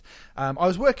project. I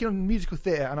was working on musical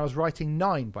theatre, and I was writing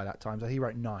 9 by that time. So he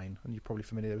wrote 9, and you're probably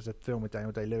familiar. There was a film with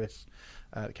Daniel Day-Lewis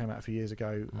that came out a few years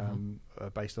ago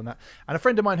based on that. And a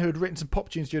friend of mine who had written some pop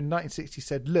tunes during the 1960s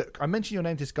said, look, I mentioned your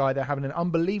name to this guy. They're having an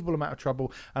unbelievable amount of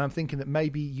trouble, and I'm thinking that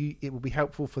maybe it will be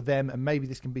helpful for them, and maybe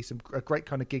this can be a great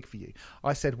kind of gig for you.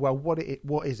 I said, well, what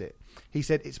is it? He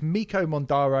said, it's Miko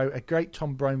Mondaro, a great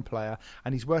trombone player,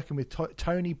 and he's working with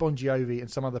Tony Bongiovi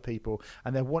and some other people,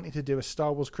 and they're wanting to do a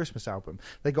Star Wars Christmas album.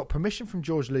 They got permission from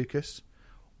George Lucas.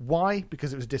 Why?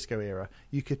 Because it was a disco era.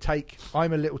 You could take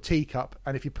I'm a Little Teacup,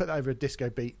 and if you put that over a disco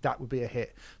beat, that would be a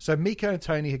hit. So Miko and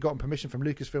Tony had gotten permission from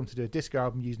Lucasfilm to do a disco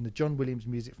album using the John Williams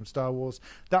music from Star Wars.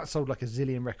 That sold like a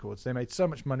zillion records. They made so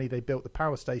much money, they built the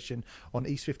power station on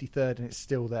East 53rd, and it's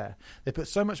still there. They put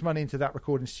so much money into that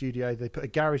recording studio, they put a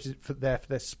garage for their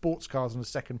sports cars on the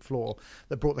second floor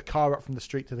that brought the car up from the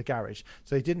street to the garage.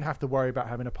 So they didn't have to worry about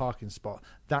having a parking spot.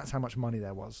 That's how much money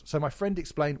there was. So my friend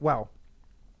explained, well,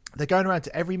 they're going around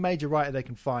to every major writer they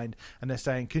can find, and they're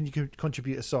saying, can you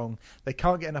contribute a song? They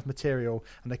can't get enough material,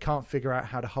 and they can't figure out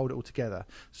how to hold it all together.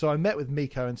 So I met with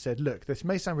Miko and said, look, this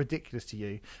may sound ridiculous to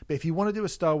you, but if you want to do a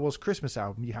Star Wars Christmas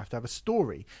album, you have to have a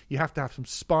story. You have to have some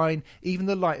spine, even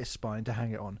the lightest spine, to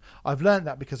hang it on. I've learned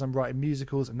that because I'm writing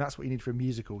musicals, and that's what you need for a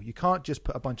musical. You can't just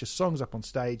put a bunch of songs up on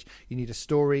stage. You need a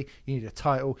story, you need a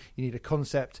title, you need a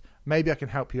concept. Maybe I can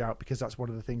help you out because that's one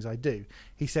of the things I do.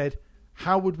 He said,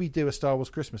 how would we do a Star Wars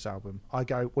Christmas album? I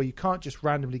go, well, you can't just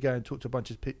randomly go and talk to a bunch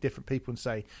of different people and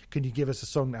say, can you give us a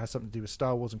song that has something to do with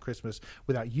Star Wars and Christmas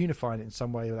without unifying it in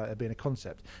some way, without there being a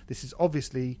concept? This is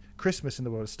obviously Christmas in the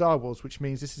world of Star Wars, which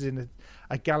means this is in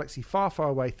a galaxy far, far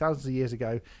away, thousands of years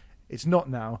ago. It's not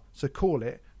now, so call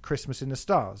it Christmas in the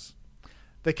Stars.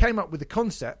 They came up with the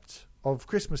concept of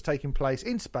Christmas taking place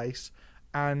in space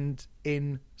and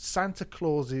in Santa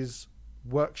Claus's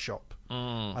workshop,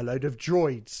 a load of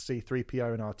droids,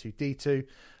 C-3PO and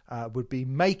R2-D2, would be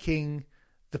making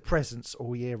the presents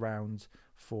all year round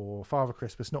for Father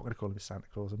Christmas. Not going to call him Santa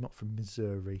Claus. I'm not from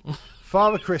Missouri.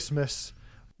 Father Christmas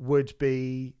would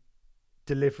be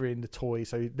delivering the toys.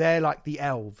 So they're like the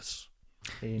elves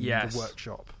in the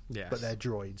workshop, but they're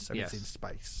droids, and it's in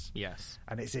space. Yes.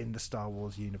 And it's in the Star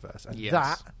Wars universe. And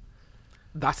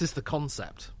that is the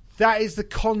concept. That is the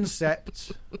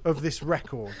concept of this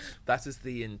record. That is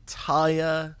the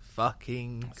entire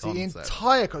fucking concept. The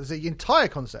entire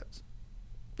concept.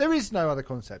 There is no other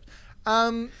concept.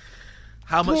 How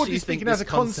much do you think this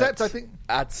concept I think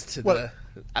adds to the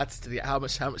how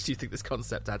much do you think this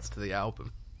concept adds to the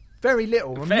album? Very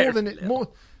little. More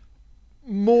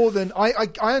than I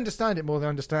understand it more than I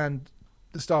understand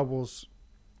the Star Wars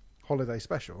holiday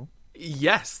special.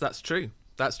 Yes, that's true.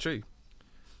 That's true.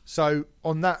 So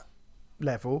on that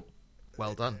level,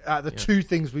 well done. The two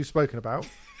things we've spoken about,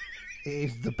 it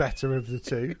is the better of the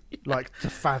two, like to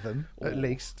fathom at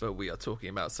least. But we are talking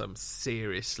about some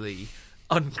seriously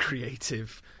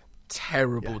uncreative,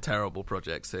 terrible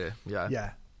projects here.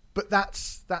 Yeah. But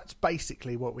that's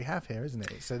basically what we have here, isn't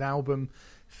it? It's an album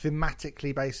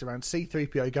thematically based around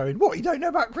C-3PO going, "What, you don't know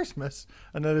about Christmas?"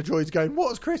 And then the droids going,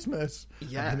 "What's Christmas?"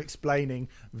 Yeah. And him explaining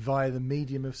via the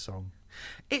medium of song.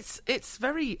 It's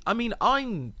very... I mean,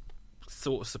 I'm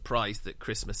sort of surprised that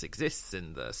Christmas exists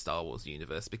in the Star Wars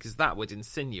universe, because that would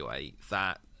insinuate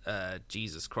that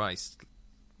Jesus Christ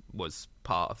was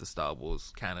part of the Star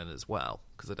Wars canon as well,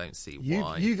 because I don't see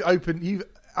why. You've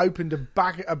opened a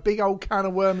big old can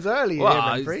of worms earlier.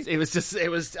 I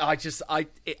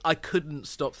couldn't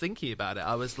stop thinking about it.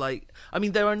 I was like, I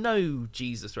mean, there are no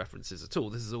Jesus references at all.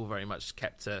 This is all very much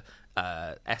kept to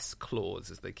S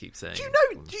clause, as they keep saying. Do you know?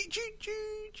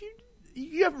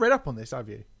 You haven't read up on this, have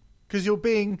you? Because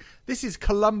this is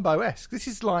Columbo-esque. This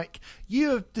is like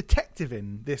you're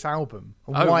detectiving this album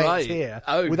and why it's here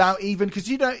without even, because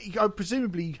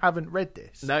presumably you haven't read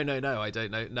this. No, I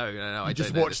don't know. No, I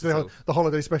just watched the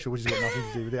holiday special, which has got nothing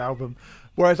to do with the album.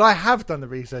 Whereas I have done the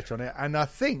research on it, and I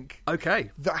think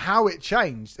that how it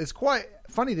changed. It's quite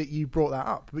funny that you brought that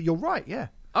up, but you're right. Yeah.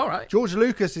 All right. George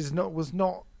Lucas was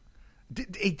not.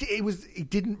 He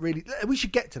didn't really. We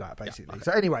should get to that basically. Yeah, okay.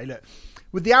 So anyway, look.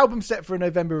 With the album set for a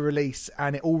November release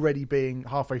and it already being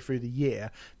halfway through the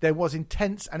year, there was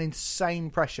intense and insane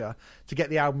pressure to get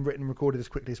the album written and recorded as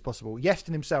quickly as possible.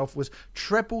 Yeston himself was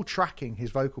treble tracking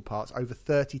his vocal parts over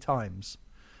 30 times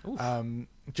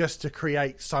just to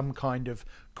create some kind of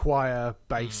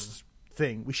choir-based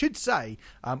thing. We should say,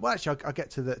 well, actually, I'll get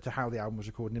to how the album was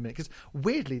recorded in a minute, because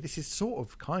weirdly, this is sort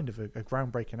of kind of a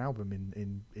groundbreaking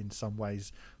album in some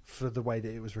ways for the way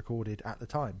that it was recorded at the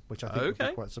time, which I think we'll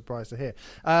be quite surprised to hear.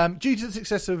 Due to the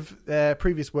success of their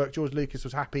previous work, George Lucas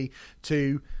was happy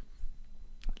to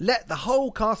let the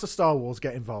whole cast of Star Wars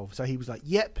get involved. So he was like,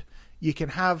 "Yep, you can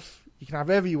have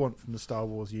whatever you want from the Star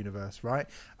Wars universe, right?"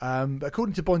 But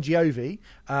according to Bon Jovi,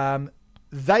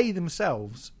 they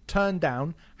themselves turned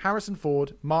down Harrison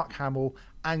Ford, Mark Hamill,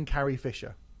 and Carrie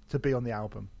Fisher to be on the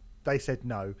album. They said,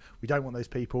 no, we don't want those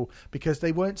people, because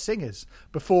they weren't singers,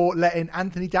 before letting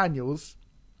Anthony Daniels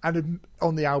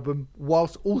on the album,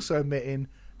 whilst also admitting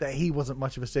that he wasn't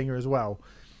much of a singer as well.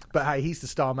 But hey, he's the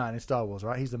star man in Star Wars,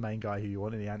 right? He's the main guy who you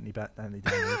want, Anthony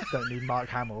Daniels. Don't need Mark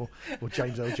Hamill or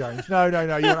James Earl Jones. No, you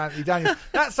want Anthony Daniels.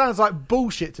 That sounds like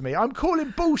bullshit to me. I'm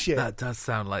calling bullshit. That does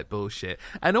sound like bullshit.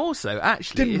 And also,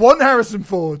 actually... Didn't want Harrison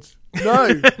Ford.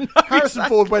 No. Harrison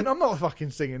Ford went, I'm not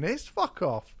fucking singing this. Fuck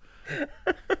off.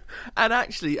 And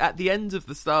actually, at the end of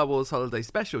the Star Wars Holiday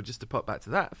Special, just to pop back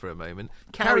to that for a moment,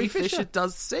 Carrie Fisher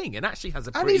does sing and actually has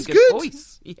a pretty good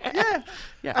voice. Yeah.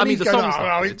 I mean, the song's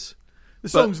not good. The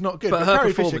song's not good, but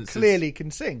Carrie Fisher clearly can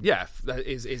sing. Yeah,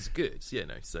 is good, you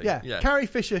know. So yeah, Carrie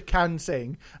Fisher can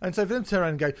sing, and so for them to turn around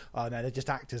and go, "Oh no, they're just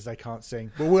actors; they can't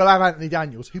sing." Well, we'll have Anthony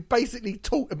Daniels, who basically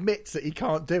admits that he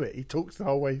can't do it. He talks the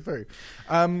whole way through.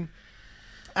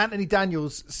 Anthony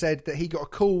Daniels said that he got a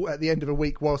call at the end of a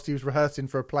week whilst he was rehearsing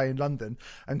for a play in London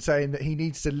and saying that he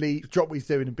needs to drop what he's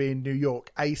doing and be in New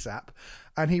York ASAP.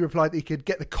 And he replied that he could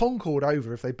get the Concorde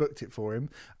over if they booked it for him,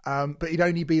 but he'd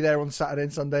only be there on Saturday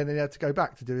and Sunday, and then he had to go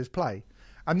back to do his play.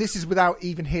 And this is without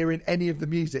even hearing any of the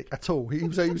music at all. He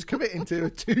was committing to a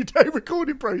 2-day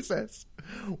recording process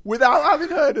without having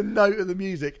heard a note of the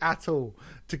music at all,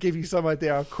 to give you some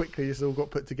idea how quickly this all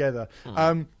got put together.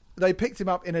 They picked him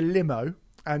up in a limo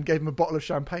and gave him a bottle of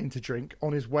champagne to drink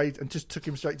on his way, and just took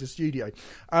him straight to the studio.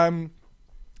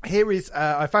 Here is,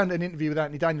 I found an interview with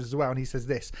Anthony Daniels as well, and he says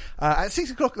this. At 6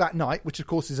 o'clock that night, which of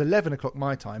course is 11 o'clock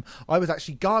my time, I was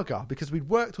actually gaga because we'd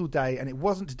worked all day and it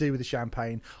wasn't to do with the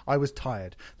champagne. I was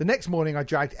tired. The next morning, I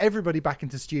dragged everybody back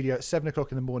into the studio at 7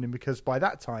 o'clock in the morning because by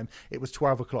that time, it was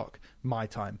 12 o'clock my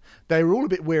time. They were all a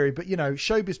bit weary, but, you know,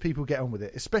 showbiz people get on with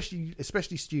it,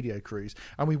 especially studio crews.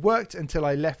 And we worked until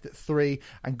I left at 3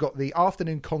 and got the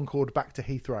afternoon Concorde back to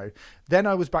Heathrow. Then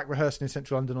I was back rehearsing in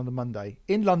central London on the Monday.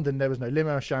 In London, there was no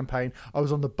limo or champagne. I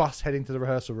was on the bus heading to the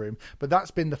rehearsal room, but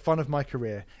that's been the fun of my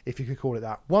career, if you could call it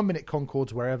that. 1 minute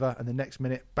Concordes wherever, and the next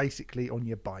minute basically on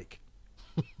your bike.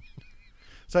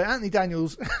 So Anthony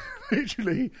Daniels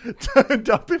literally turned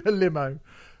up in a limo,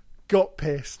 got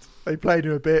pissed. They played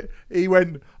him a bit. He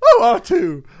went, "Oh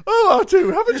R2,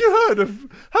 haven't you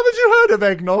heard of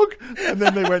eggnog?" And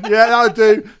then they went, "Yeah, I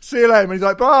do. See you later." And he's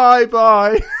like, "Bye." And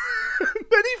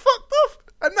then he fucked off,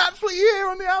 and that's what you hear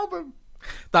on the album.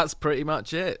 That's pretty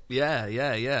much it. Yeah.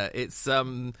 It's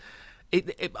so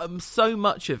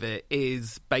much of it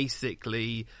is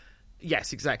basically,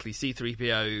 yes, exactly.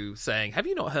 C-3PO saying, "Have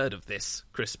you not heard of this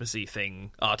Christmassy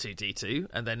thing, R2-D2?"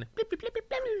 And then blip, blip, blip, blip,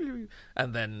 blip,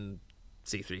 and then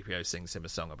C-3PO sings him a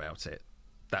song about it.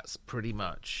 That's pretty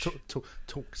much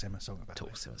talks him a song about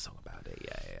it.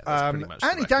 Yeah. That's pretty much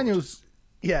Anthony Daniels.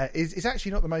 Yeah, is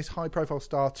actually not the most high-profile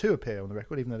star to appear on the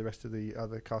record, even though the rest of the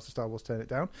other cast of Star Wars turn it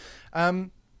down.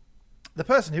 The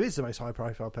person who is the most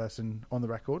high-profile person on the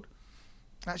record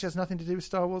actually has nothing to do with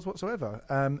Star Wars whatsoever.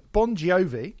 Bon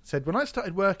Jovi said, "When I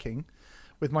started working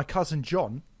with my cousin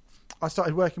John, I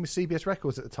started working with CBS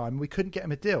Records at the time, and we couldn't get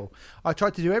him a deal. I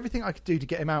tried to do everything I could do to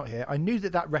get him out here. I knew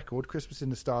that record, Christmas in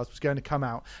the Stars, was going to come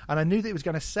out, and I knew that it was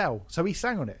going to sell, so he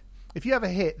sang on it. If you have a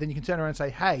hit, then you can turn around and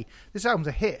say, 'Hey, this album's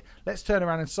a hit. Let's turn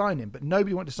around and sign him.' But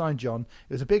nobody wanted to sign John.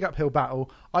 It was a big uphill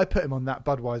battle. I put him on that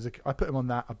Budweiser. A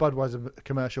Budweiser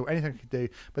commercial, anything I could do.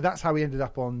 But that's how we ended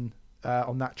up on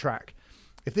that track.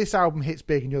 If this album hits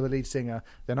big and you're the lead singer,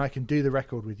 then I can do the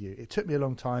record with you. It took me a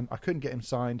long time. I couldn't get him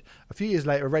signed. A few years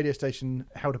later, a radio station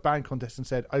held a band contest and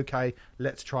said, 'Okay,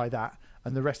 let's try that.'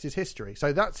 And the rest is history."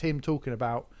 So that's him talking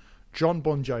about John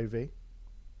Bon Jovi,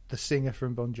 the singer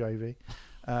from Bon Jovi,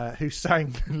 who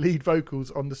sang lead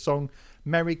vocals on the song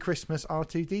 "Merry Christmas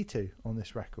R2-D2" on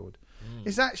this record.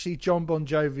 It's actually John Bon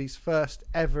Jovi's first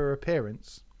ever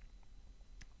appearance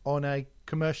on a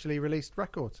commercially released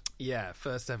record. Yeah,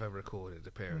 first ever recorded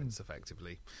appearance,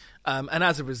 effectively. And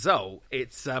as a result,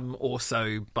 it's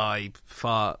also by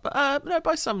far,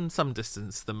 by some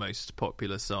distance, the most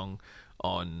popular song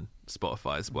on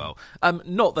Spotify as well.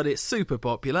 Not that it's super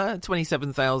popular,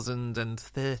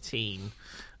 27,013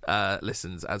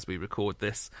 listens as we record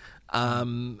this.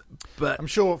 But I'm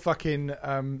sure fucking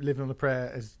Living on a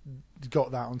Prayer has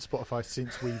got that on Spotify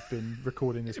since we've been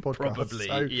recording this podcast. Probably,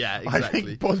 so yeah,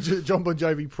 exactly. I think John Bon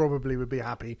Jovi probably would be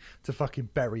happy to fucking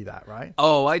bury that, right?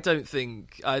 Oh, I don't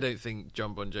think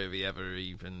John Bon Jovi ever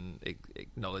even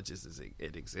acknowledges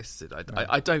it existed.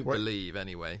 I don't believe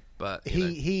anyway. But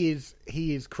he is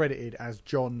credited as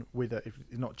John with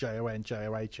not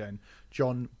John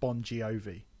Bon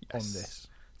Jovi on this.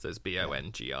 So it's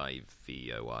Bongivoi,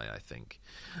 I think.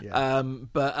 Yeah.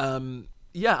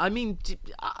 Yeah, I mean,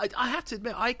 I have to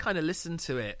admit, I kind of listened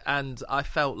to it and I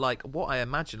felt like what I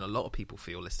imagine a lot of people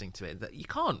feel listening to it, that you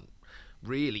can't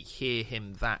really hear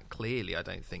him that clearly, I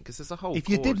don't think, because there's a whole If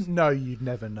you didn't know, you'd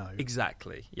never know.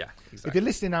 Exactly, yeah. Exactly. If you're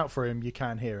listening out for him, you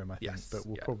can hear him, I think, but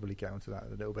we'll probably get onto that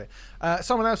in a little bit.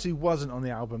 Someone else who wasn't on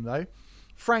the album, though,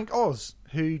 Frank Oz,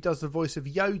 who does the voice of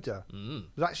Yoda,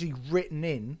 was actually written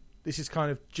in. This is kind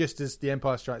of just as The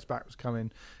Empire Strikes Back was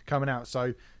coming out,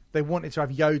 so they wanted to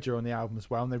have Yoda on the album as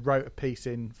well, and they wrote a piece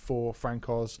in for Frank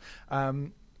Oz.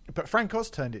 But Frank Oz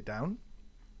turned it down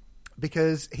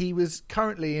because he was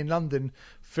currently in London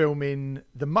filming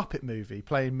the Muppet movie,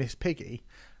 playing Miss Piggy,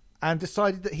 and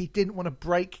decided that he didn't want to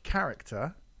break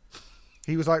character.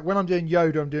 He was like, when I'm doing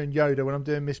Yoda, I'm doing Yoda. When I'm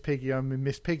doing Miss Piggy, I'm in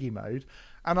Miss Piggy mode.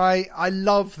 And I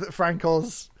love that Frank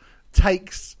Oz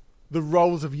takes the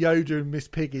roles of Yoda and Miss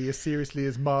Piggy as seriously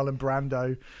as Marlon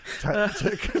Brando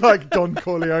took like Don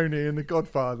Corleone in The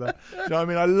Godfather. You know what I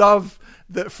mean? I love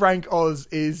that Frank Oz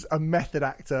is a method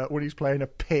actor when he's playing a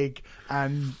pig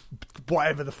and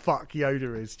whatever the fuck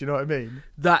Yoda is. Do you know what I mean?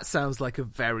 That sounds like a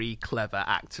very clever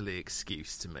actorly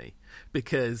excuse to me,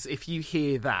 because if you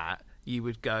hear that, you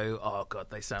would go, "Oh God,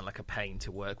 they sound like a pain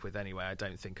to work with." Anyway, I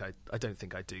don't think I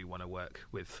do want to work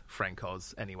with Frank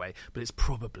Oz anyway. But it's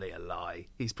probably a lie.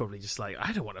 He's probably just like,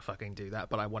 "I don't want to fucking do that,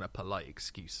 but I want a polite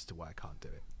excuse as to why I can't do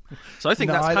it." So I think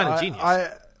that's kind of genius.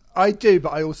 I do,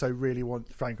 but I also really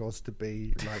want Frank Oz to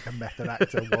be like a method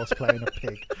actor whilst playing a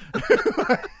pig.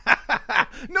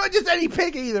 Not just any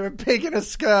pig either, a pig in a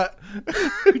skirt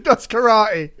who does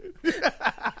karate.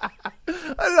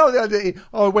 I love the idea.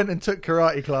 I went and took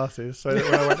karate classes, so that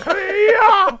when I went,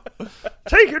 hey-ya!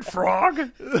 Take it,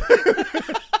 frog.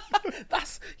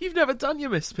 You've never done your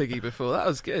Miss Piggy before. That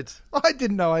was good. I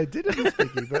didn't know I did a Miss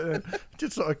Piggy, but it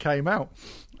just sort of came out.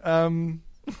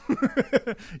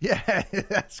 Yeah,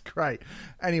 that's great.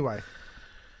 Anyway,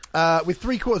 with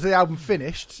 3/4 of the album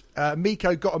finished,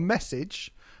 Miko got a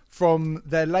message from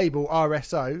their label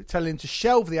RSO telling him to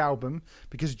shelve the album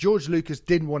because George Lucas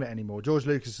didn't want it anymore. George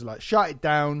Lucas was like, shut it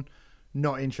down,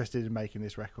 not interested in making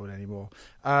this record anymore.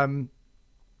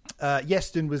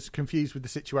 Yeston was confused with the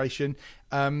situation.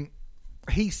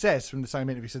 He says from the same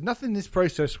interview, he says, nothing in this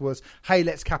process was, hey,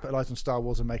 let's capitalise on Star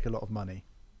Wars and make a lot of money.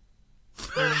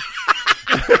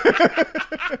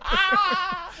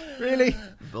 Really?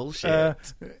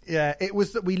 Bullshit. Yeah, it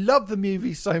was that we love the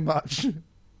movie so much.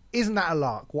 Isn't that a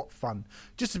lark? What fun.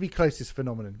 Just to be close to this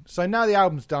phenomenon. So now the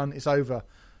album's done, it's over.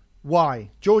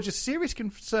 Why? George has serious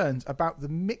concerns about the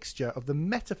mixture of the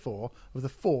metaphor of the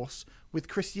Force with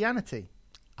Christianity.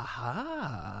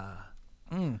 Aha.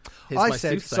 I my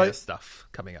said soothsayer stuff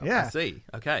coming up. Yeah. I see.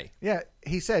 Okay. Yeah,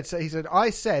 he said, I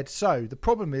said, so the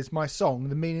problem is my song,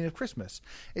 The Meaning of Christmas.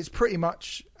 It's pretty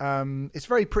much, it's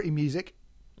very pretty music.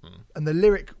 And the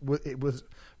lyric, it was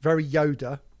very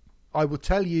Yoda. I will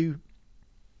tell you,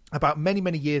 about many,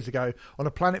 many years ago, on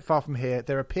a planet far from here,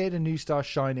 there appeared a new star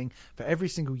shining for every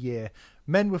single year.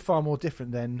 Men were far more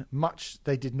different then, much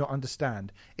they did not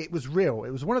understand. It was real. It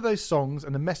was one of those songs,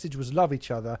 and the message was love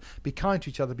each other, be kind to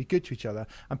each other, be good to each other.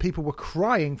 And people were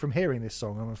crying from hearing this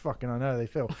song. I know how they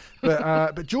feel.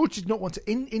 But George did not want to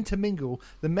intermingle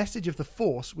the message of the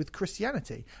Force with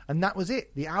Christianity. And that was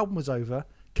it. The album was over.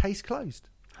 Case closed.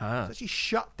 So actually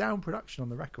shut down production on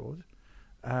the record.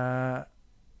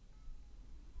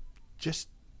 Just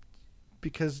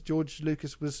because George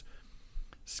Lucas was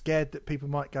scared that people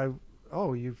might go,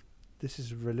 oh, this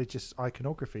is religious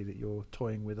iconography that you're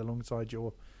toying with alongside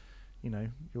your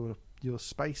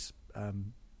space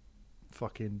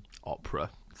fucking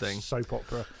opera thing, soap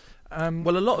opera.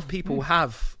 Well, a lot of people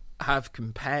have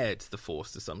compared the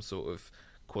Force to some sort of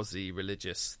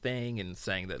quasi-religious thing and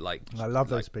saying that, like, I love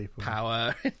those people.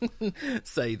 Power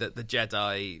say that the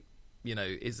Jedi,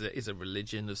 is a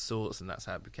religion of sorts, and that's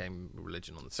how it became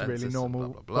religion on the census. It's a really normal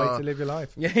blah, blah, blah. way to live your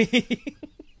life.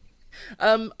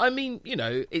 I mean,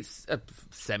 it's a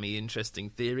semi-interesting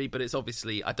theory, but it's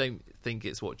obviously, I don't think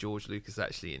it's what George Lucas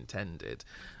actually intended.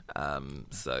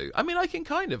 So, I mean, I can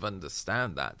kind of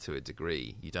understand that to a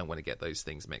degree. You don't want to get those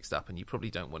things mixed up, and you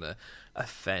probably don't want to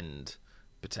offend,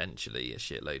 potentially, a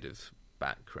shitload of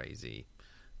bat crazy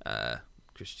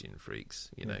Christian freaks,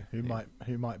 who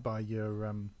might buy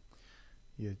your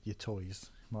toys.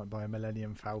 Might buy a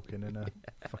Millennium Falcon and a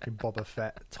fucking Boba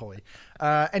Fett toy.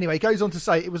 Anyway, he goes on to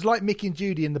say, it was like Mickey and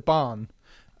Judy in the barn.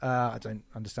 I don't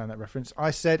understand that reference.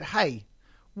 I said, hey,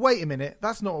 wait a minute.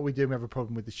 That's not what we do when we have a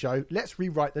problem with the show. Let's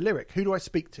rewrite the lyric. Who do I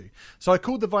speak to? So I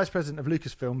called the vice president of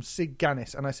Lucasfilm, Sid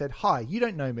Ganis, and I said, hi, you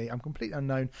don't know me. I'm completely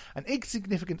unknown, an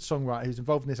insignificant songwriter who's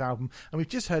involved in this album, and we've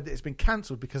just heard that it's been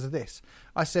cancelled because of this.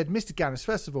 I said, Mr. Ganis,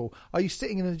 first of all, are you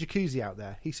sitting in the jacuzzi out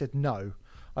there? He said, no.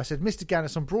 I said, Mr.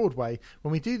 Ganis, on Broadway,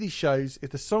 when we do these shows, if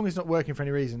the song is not working for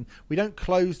any reason, we don't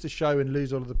close the show and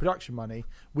lose all of the production money.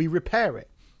 We repair it.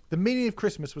 The Meaning of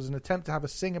Christmas was an attempt to have a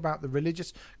sing about the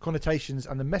religious connotations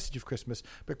and the message of Christmas,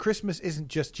 but Christmas isn't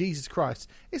just Jesus Christ,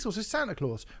 it's also Santa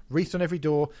Claus. Wreaths on every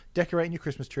door, decorating your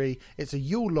Christmas tree, it's a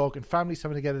Yule log and families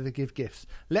coming together to give gifts.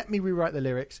 Let me rewrite the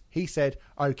lyrics. He said,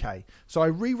 okay. So I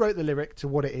rewrote the lyric to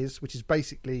what it is, which is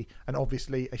basically and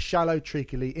obviously a shallow,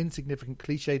 treacly, insignificant,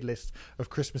 cliched list of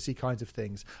Christmassy kinds of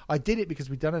things. I did it because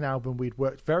we'd done an album, we'd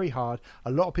worked very hard,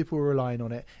 a lot of people were relying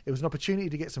on it. It was an opportunity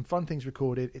to get some fun things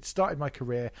recorded. It started my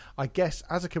career, I guess,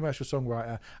 as a commercial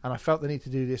songwriter, and I felt the need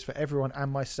to do this for everyone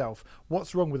and myself.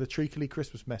 What's wrong with a treacly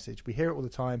Christmas message? We hear it all the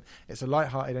time. It's a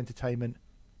light-hearted entertainment,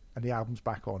 and the album's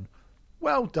back on.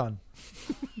 Well done.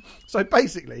 So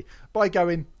basically, by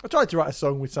going, I tried to write a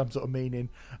song with some sort of meaning,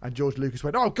 and George Lucas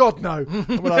went, oh, God, no.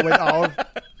 And when I went, oh,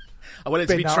 I want it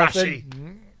to be trashy.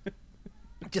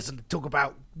 Just talk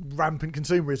about rampant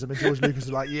consumerism, and George Lucas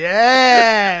was like,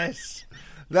 yes,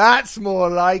 that's more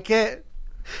like it.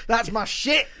 That's my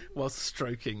shit. While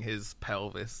stroking his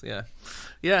pelvis.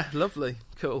 Yeah, lovely,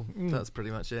 cool. That's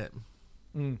pretty much it.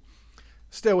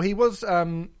 Still, he was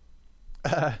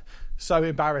so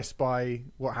embarrassed by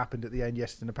what happened at the end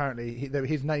yesterday. And apparently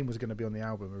his name was going to be on the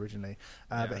album originally,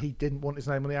 but he didn't want his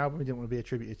name on the album. He didn't want to be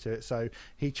attributed to it, so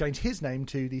he changed his name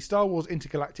to the Star Wars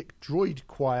Intergalactic Droid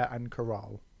Choir and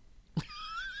Chorale.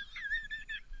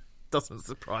 doesn't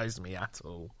surprise me at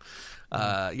all.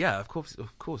 Yeah, of course.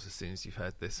 As soon as you've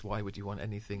heard this, why would you want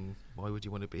anything? Why would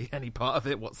you want to be any part of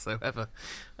it whatsoever?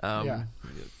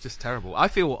 Just terrible. I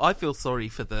feel sorry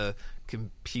for the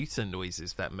computer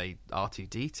noises that made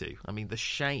R2-D2. I mean, the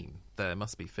shame there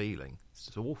must be feeling. It's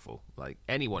just awful. Like,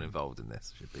 anyone involved in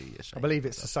this should be ashamed. I believe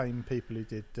it's the same people who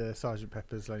did Sgt.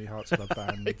 Pepper's Lonely Hearts Club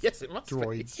Band. Yes, it must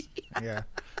Droids. be. Yeah,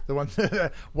 the one.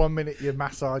 1 minute you're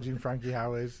massaging Frankie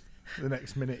Howers, the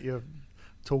next minute you're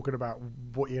talking about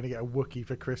what you're going to get a Wookiee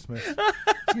for Christmas.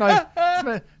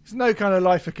 It's no kind of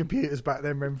life for computers back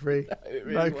then, Renfrey.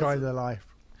 No kind of life.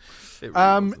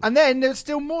 And then there's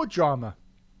still more drama.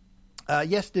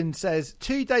 Yestin says,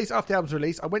 2 days after the album's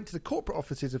release, I went to the corporate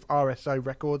offices of RSO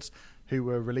Records, who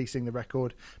were releasing the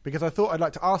record, because I thought I'd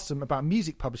like to ask them about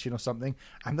music publishing or something,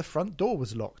 and the front door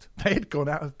was locked. They had gone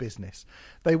out of business.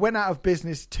 They went out of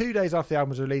business 2 days after the album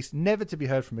was released, never to be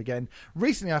heard from again.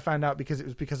 Recently I found out because it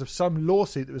was because of some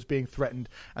lawsuit that was being threatened,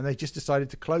 and they just decided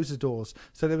to close the doors.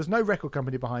 So there was no record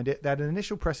company behind it. They had an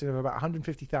initial pressing of about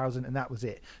 150,000, and that was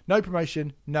it. No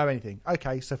promotion, no anything.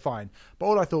 Okay, so fine. But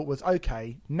all I thought was,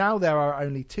 okay, now there are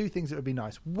only two things that would be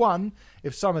nice. One,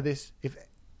 if some of this, if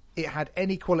it had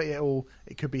any quality at all,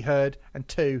 it could be heard. And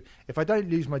two, if I don't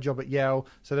lose my job at Yale,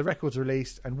 so the record's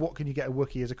released, and What Can You Get a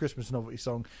Wookiee as a Christmas novelty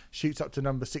song shoots up to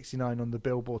number 69 on the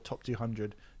Billboard Top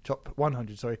 100,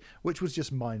 which was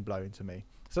just mind-blowing to me.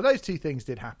 So those two things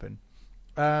did happen.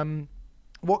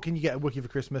 What Can You Get a Wookiee for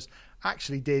Christmas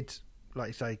actually did, like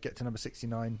you say, get to number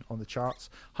 69 on the charts.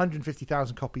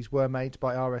 150,000 copies were made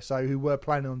by RSO, who were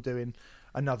planning on doing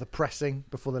another pressing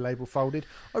before the label folded.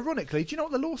 Ironically, do you know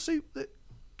what the lawsuit that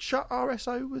shut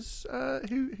RSO was,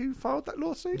 who filed that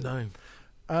lawsuit? No.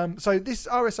 So this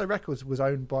RSO Records was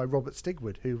owned by Robert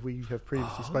Stigwood, who we have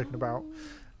previously spoken about,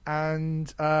 and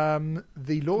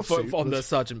the lawsuit on the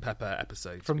Sgt. Pepper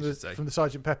episode from the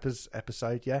Sgt. Pepper's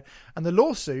episode, yeah, and the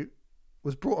lawsuit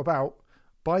was brought about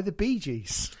by the Bee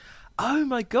Gees. Oh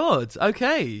my God!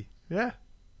 Okay, yeah,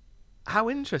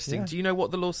 how interesting. Yeah. Do you know what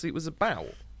the lawsuit was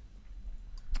about?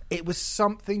 It was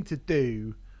something to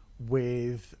do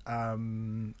with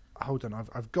hold on,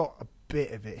 I've got a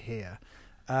bit of it here.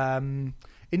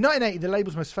 In 1980, the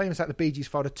label's most famous act, the Bee Gees,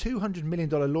 filed a $200 million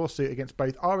lawsuit against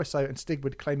both RSO and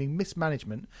Stigwood, claiming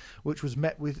mismanagement, which was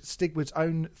met with Stigwood's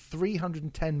own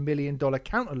 $310 million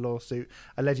counter lawsuit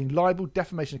alleging libel,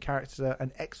 defamation of character,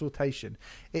 and extortation.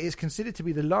 It is considered to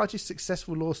be the largest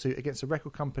successful lawsuit against a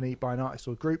record company by an artist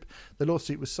or group. The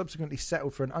lawsuit was subsequently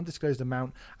settled for an undisclosed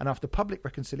amount, and after public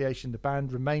reconciliation, the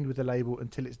band remained with the label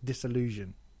until its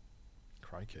dissolution.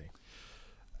 Crikey.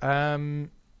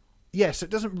 Yes, it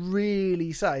doesn't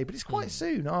really say, but it's quite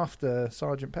soon after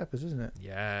Sgt. Pepper's, isn't it?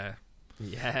 Yeah.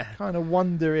 Kind of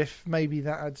wonder if maybe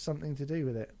that had something to do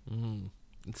with it. And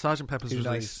Sgt. Pepper's was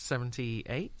released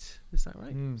 78, is that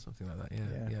right? Something like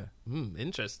that, yeah.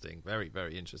 Interesting, very,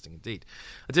 very interesting indeed.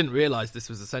 I didn't realise this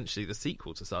was essentially the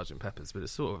sequel to Sgt. Pepper's, but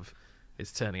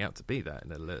it's turning out to be that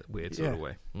in a weird sort of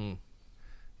way.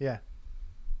 Yeah.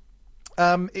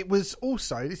 It was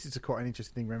also, this is quite an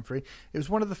interesting thing, Renfrey, it was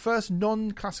one of the first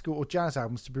non-classical or jazz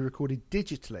albums to be recorded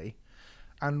digitally.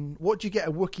 And What Do You Get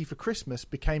a Wookiee for Christmas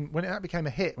became a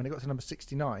hit, when it got to number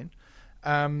 69,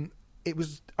 it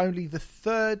was only the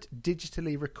third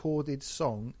digitally recorded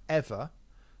song ever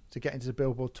to get into the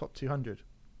Billboard Top 200.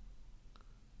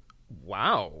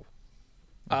 Wow.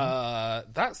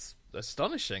 That's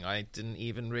astonishing. I didn't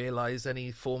even realise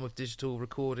any form of digital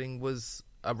recording was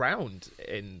around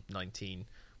in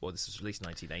this was released in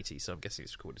 1980, so I'm guessing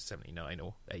it's recorded 79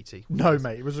 or 80. No,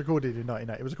 mate, it was recorded in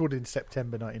 1980. It was recorded in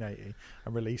September 1980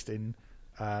 and released in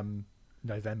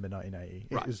November 1980.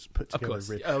 Right. It was put together.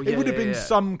 It would have been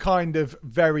some kind of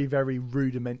very, very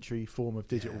rudimentary form of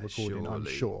digital recording, I'm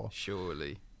sure.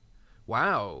 Surely.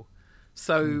 Wow.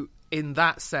 So, in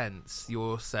that sense,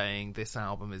 you're saying this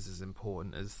album is as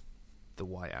important as the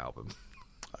White Album?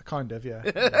 Kind of, yeah.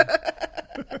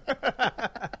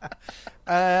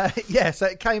 So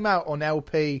it came out on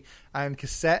LP and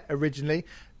cassette originally.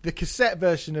 The cassette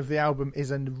version of the album is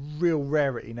a real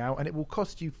rarity now, and it will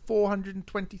cost you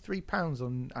 £423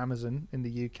 on Amazon in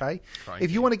the UK. Crikey.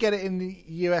 If you want to get it in the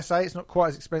USA, it's not quite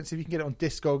as expensive. You can get it on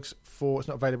Discogs it's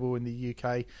not available in the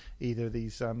UK, either of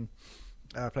these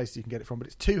places you can get it from, but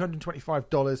it's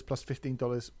 $225 plus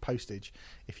 $15 postage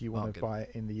if you want to buy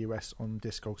it in the US on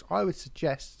Discogs. I would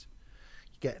suggest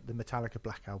you get the Metallica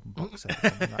Black Album box set or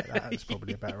something like that. That's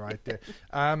probably a better idea.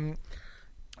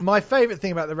 My favourite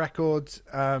thing about the record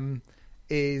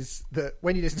is that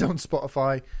when you listen on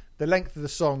Spotify, the length of the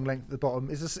song, length at the bottom,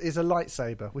 is a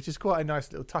lightsaber, which is quite a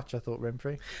nice little touch, I thought,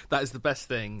 Renfrey. That is the best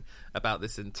thing about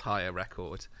this entire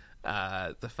record.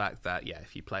 The fact that,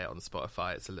 if you play it on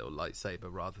Spotify, it's a little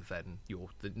lightsaber rather than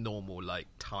the normal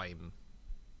time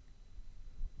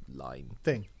line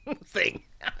thing.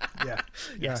 Yeah.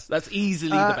 Yes, that's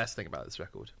easily the best thing about this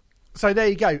record. So there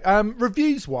you go.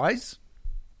 Reviews wise,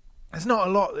 there's not a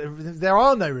lot. There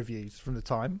are no reviews from the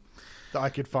time that I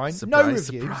could find. Surprise, no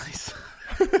reviews. Surprise.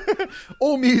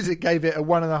 All Music gave it a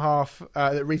 1.5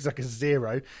 that reads like a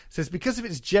 0. It says, because of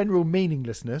its general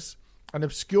meaninglessness and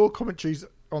obscure commentaries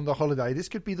on the holiday, this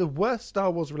could be the worst Star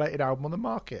Wars related album on the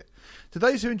market. To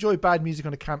those who enjoy bad music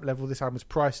on a camp level, this album is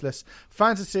priceless.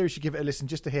 Fans of the series should give it a listen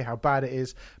just to hear how bad it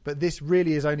is, but this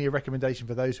really is only a recommendation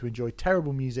for those who enjoy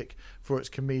terrible music for its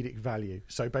comedic value.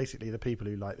 So basically the people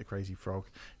who like the Crazy Frog,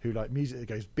 who like music that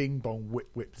goes bing bong whip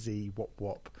whip zee wop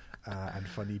wop, and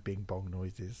funny bing bong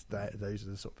noises, those are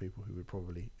the sort of people who would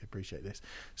probably appreciate this.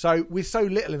 So with so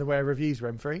little in the way of reviews,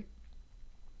 Remfrey,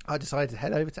 I decided to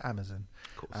head over to Amazon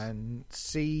and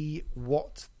see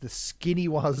what the skinny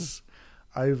was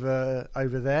over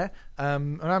there.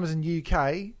 On Amazon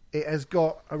UK, it has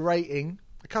got a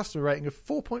customer rating of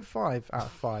 4.5 out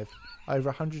of 5 over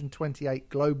 128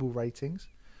 global ratings.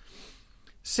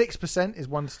 6% is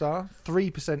 1 star,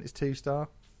 3% is 2 star,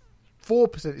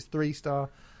 4% is 3 star,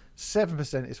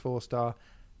 7% is 4 star.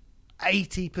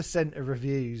 80% of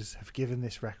reviews have given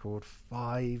this record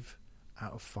 5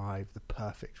 out of 5, the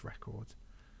perfect record.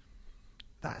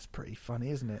 That's pretty funny,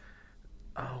 isn't it?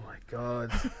 Oh my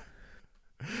god.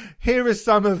 Here are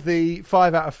some of the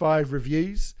 5 out of 5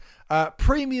 reviews.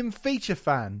 Premium Feature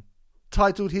Fan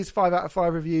titled his 5 out of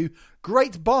 5 review,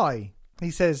 Great Buy. He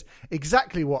says,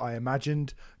 exactly what I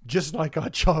imagined, just like our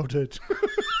childhood.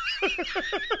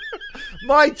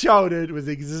 My childhood was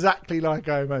exactly like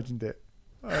I imagined it.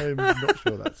 I'm not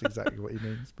sure that's exactly what he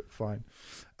means, but fine.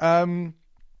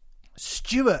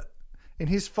 Stuart, in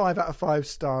his 5 out of 5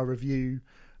 star review,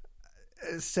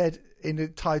 said,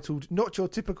 titled Not Your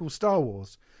Typical Star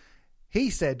Wars, he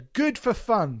said, good for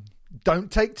fun,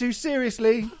 don't take too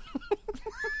seriously.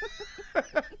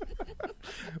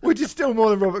 Which is still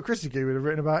more than Robert Christgau would have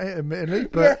written about it, admittedly,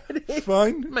 but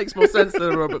fine. Makes more sense than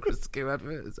a Robert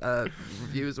Christgau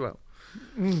review as well.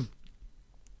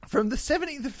 From the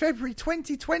 17th of February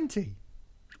 2020.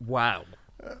 Wow.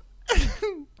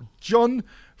 John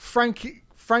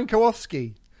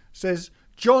Frankowski says,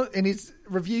 John, in his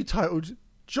review titled,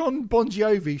 John Bon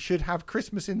Jovi should have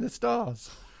Christmas in the Stars.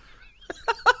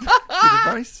 Good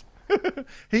advice.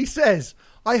 He says,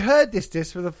 I heard this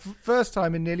disc for the first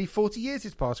time in nearly 40 years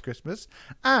this past Christmas,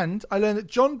 and I learned that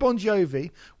John Bon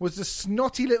Jovi was the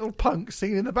snotty little punk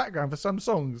singing in the background for some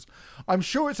songs. I'm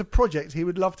sure it's a project he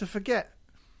would love to forget.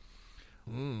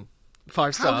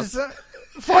 5 stars.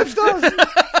 5 stars.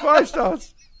 5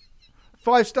 stars.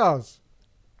 5 stars.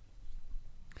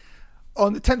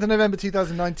 On the 10th of November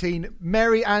 2019,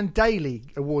 Mary Ann Daly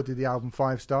awarded the album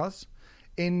 5 stars.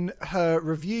 In her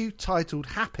review titled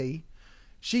Happy,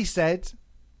 she said,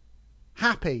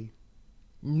 happy.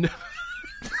 No.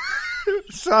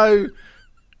 So,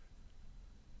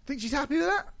 think she's happy with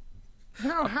that?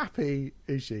 How happy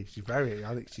is she?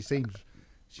 I think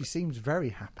she seems very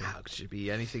happy. How could she be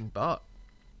anything but?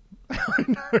 I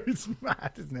know, it's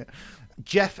mad, isn't it?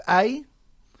 Jeff A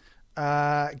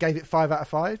gave it 5 out of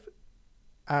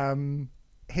 5.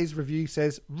 His review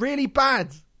says, really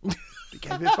bad. He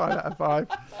gave it 5 out of 5.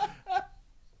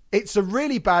 It's a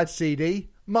really bad CD.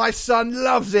 My son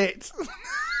loves it.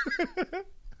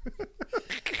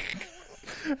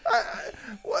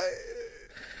 What?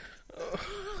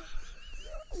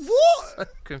 So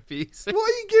confusing. What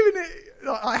are you giving it?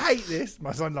 Like, I hate this.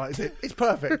 My son likes it. It's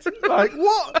perfect. Like,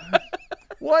 what?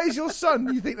 Why is your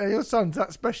son? You think that your son's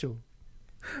that special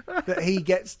that he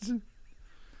gets to...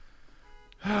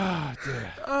 Oh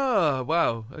dear. Oh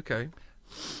wow. Okay.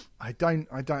 I don't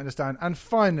understand. And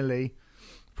finally,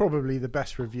 probably the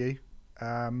best review.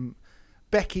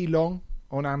 Becky Long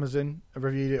on Amazon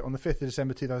reviewed it on the 5th of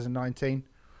December 2019.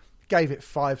 Gave it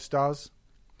 5 stars.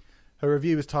 Her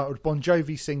review was titled Bon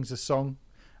Jovi Sings a Song,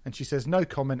 and she says no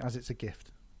comment as it's a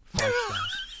gift. 5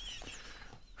 stars.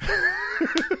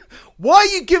 Why are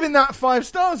you giving that 5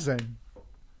 stars then?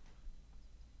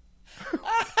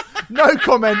 No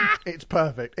comment. It's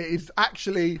perfect. It is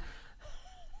actually...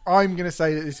 I'm going to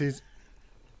say that this is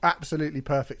absolutely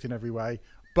perfect in every way,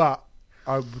 but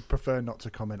I would prefer not to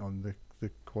comment on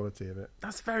the quality of it.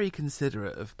 That's very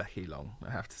considerate of Becky Long, I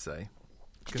have to say.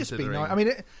 Just be nice. I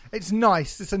mean, it's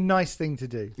nice. It's a nice thing to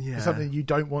do. Yeah. It's something you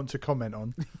don't want to comment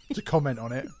on. To comment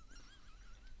on it.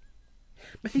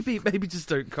 Maybe just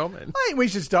don't comment. I think we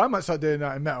should start. I might start doing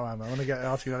that in Metal Hammer. I want to get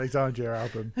Asking Alexandria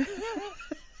album.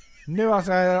 New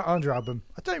Asking Alexandria album.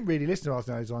 I don't really listen to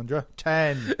Asking Alexandria.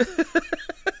 10.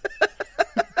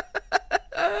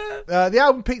 The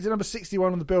album peaked at number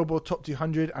 61 on the Billboard Top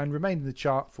 200 and remained in the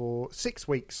chart for 6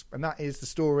 weeks. And that is the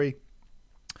story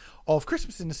of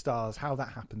Christmas in the Stars, how that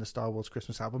happened, the Star Wars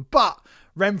Christmas album. But,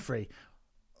 Renfrey,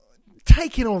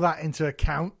 taking all that into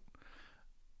account,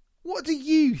 what do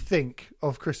you think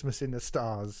of Christmas in the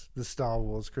Stars, the Star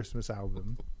Wars Christmas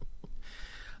album?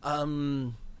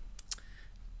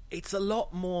 It's a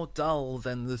lot more dull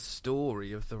than the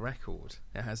story of the record,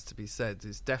 it has to be said.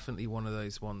 It's definitely one of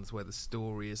those ones where the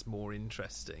story is more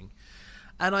interesting.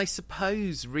 And I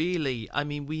suppose, really, I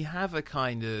mean, we have a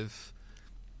kind of...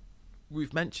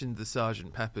 We've mentioned the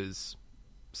Sgt. Pepper's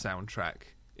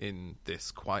soundtrack in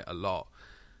this quite a lot.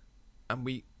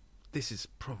 And this is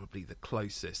probably the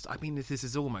closest. I mean, this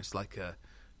is almost like a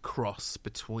cross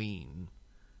between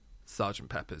Sgt.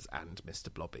 Pepper's and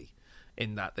Mr. Blobby,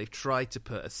 in that they've tried to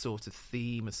put a sort of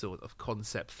theme, a sort of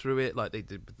concept through it, like they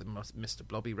did with the Mr.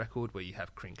 Blobby record, where you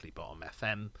have Crinkly Bottom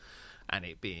FM, and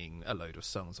it being a load of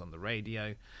songs on the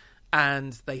radio.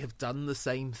 And they have done the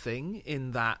same thing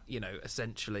in that, you know,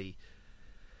 essentially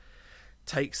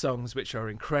take songs which are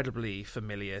incredibly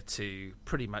familiar to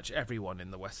pretty much everyone in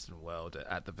the Western world,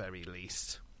 at the very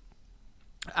least,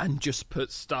 and just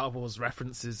put Star Wars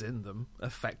references in them,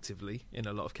 effectively, in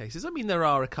a lot of cases. I mean, there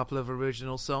are a couple of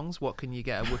original songs. What Can You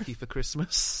Get a Wookiee for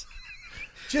Christmas?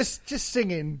 Just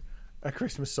singing a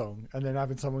Christmas song and then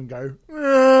having someone go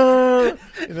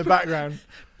in the background.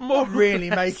 Not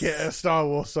really make it a Star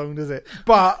Wars song, does it?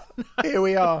 But here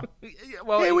we are.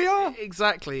 Well, here we are.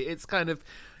 Exactly. It's kind of...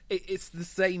 It's the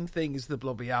same thing as the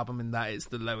Blobby album in that it's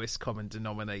the lowest common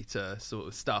denominator sort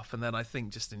of stuff. And then I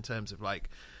think just in terms of like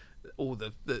all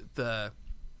the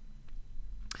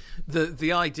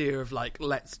idea of like,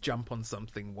 let's jump on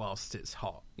something whilst it's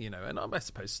hot, you know. And I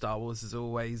suppose Star Wars has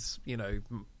always, you know,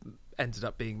 ended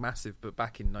up being massive, but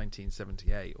back in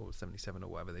 1978 or 77 or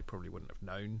whatever, they probably wouldn't have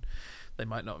known. They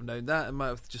might not have known that, and might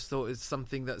have just thought it's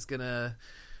something that's gonna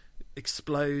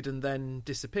explode and then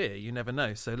disappear. You never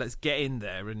know. So let's get in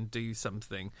there and do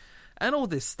something. And all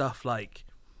this stuff, like,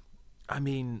 I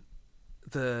mean,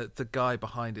 the guy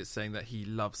behind it saying that he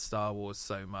loves Star Wars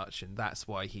so much and that's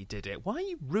why he did it. Why are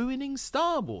you ruining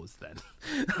Star Wars then?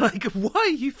 Like, why are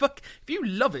you if you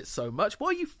love it so much, why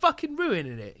are you fucking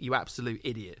ruining it, you absolute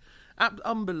idiot?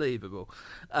 Unbelievable.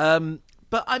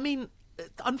 But I mean,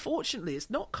 unfortunately,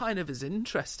 it's not kind of as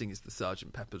interesting as the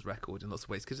Sgt. Pepper's record in lots of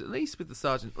ways, because at least with the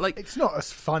Sgt., like, it's not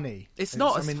as funny. It's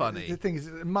not as funny. The thing is,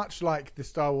 much like the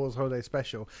Star Wars Holiday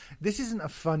Special, this isn't a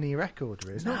funny record.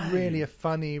 Really. It's not really a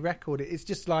funny record. It's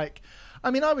just like, I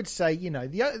mean, I would say, you know,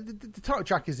 the title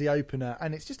track is the opener,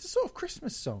 and it's just a sort of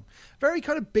Christmas song, very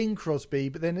kind of Bing Crosby,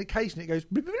 but then occasionally it goes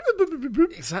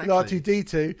exactly with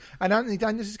R2D2, and Anthony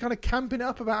Daniels is kind of camping it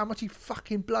up about how much he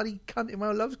fucking bloody cunting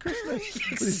well loves Christmas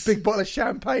with his big bottle of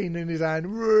champagne in his hand,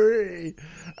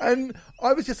 and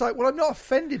I was just like, well, I'm not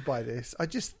offended by this. I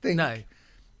just think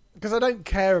because I don't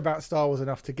care about Star Wars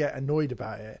enough to get annoyed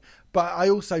about it, but I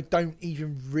also don't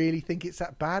even really think it's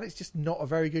that bad. It's just not a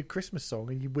very good Christmas song,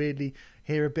 and you weirdly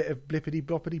hear a bit of blippity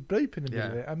bloppity bloop in the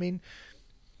middle of it. I mean,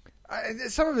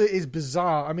 some of it is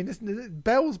bizarre. I mean,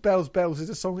 Bells, Bells, Bells is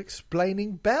a song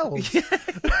explaining bells.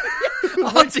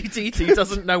 R2D2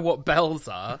 doesn't know what bells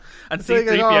are, and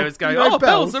C-3PO is going,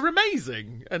 bells are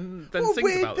amazing, and then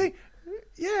sings about them.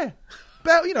 Yeah.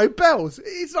 Bells.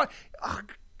 It's like,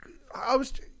 I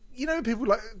was... You know, people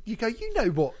like, you go, you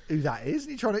know who that is?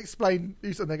 And you're trying to explain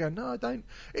who's, and they go, no, I don't.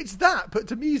 It's that, put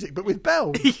to music, but with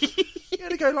bells. You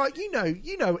know, go like, you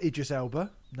know Idris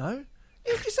Elba. No.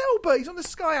 Idris Elba, he's on the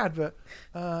Sky advert.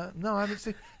 No, I haven't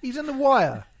seen. He's on The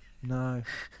Wire. No.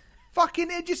 Fucking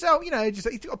Idris Elba, you know, he's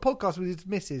got a podcast with his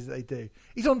missus that they do.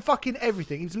 He's on fucking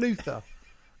everything. He's Luther.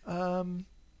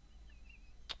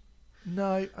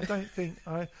 No, I don't think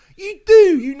you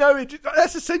do. You know,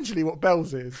 that's essentially what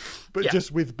Bells is, but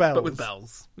just with bells. But with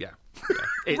bells, yeah.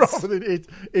 Rather than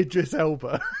Idris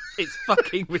Elba. It's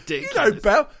fucking ridiculous.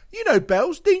 You know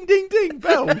bells. Ding, ding, ding.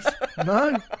 Bells. No.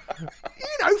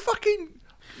 You know, fucking.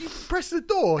 You press the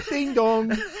door. Ding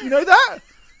dong. You know that?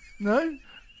 No.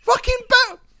 Fucking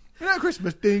bell. You know,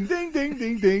 Christmas. Ding, ding, ding,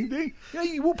 ding, ding, ding. You know,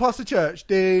 you walk past the church.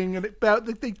 Ding, and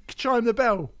they chime the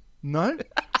bell. No.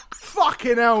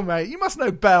 Fucking hell, mate. You must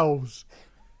know bells.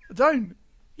 I don't.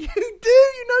 You do?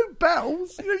 You know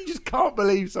bells? You know, you just can't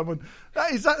believe someone.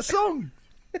 That is that song.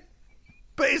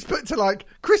 But it's put to, like,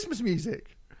 Christmas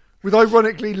music with,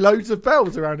 ironically, loads of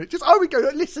bells around it. Just, we go,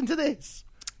 listen to this.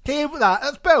 Hear that.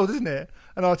 That's bells, isn't it?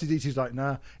 And R2D2's like,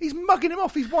 nah. He's mugging him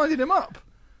off. He's winding him up.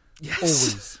 Yes.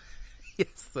 Always.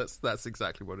 Yes, that's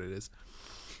exactly what it is.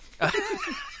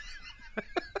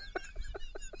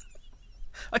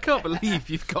 I can't believe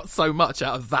you've got so much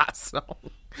out of that song.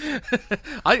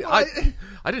 I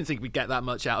didn't think we'd get that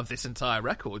much out of this entire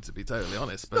record, to be totally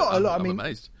honest. But not a lot. I'm I mean,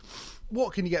 amazed.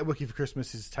 What can you get a Wookiee for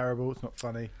Christmas is terrible. It's not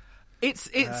funny. It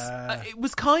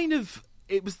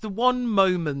was the one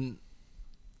moment.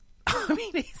 I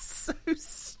mean, it's so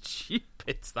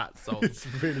stupid, that song. It's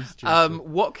really stupid.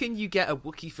 What can you get a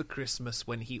Wookiee for Christmas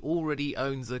when he already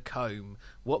owns a comb?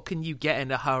 What can you get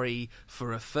in a hurry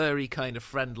for a furry kind of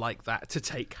friend like that to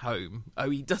take home?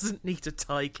 Oh, he doesn't need a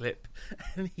tie clip,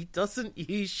 and he doesn't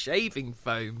use shaving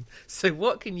foam. So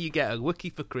what can you get a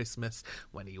Wookiee for Christmas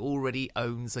when he already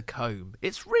owns a comb?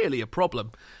 It's really a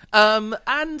problem.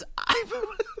 And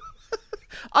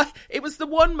it was the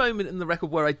one moment in the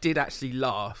record where I did actually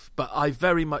laugh, but I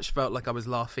very much felt like I was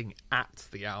laughing at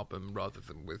the album rather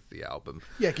than with the album.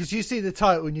 Yeah, because you see the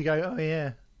title and you go, oh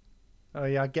yeah,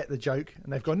 I get the joke,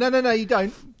 and they've gone, no, you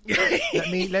don't.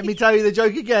 let me tell you the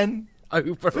joke again.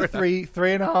 Over for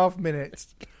 3.5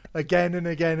 minutes, again and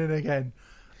again and again.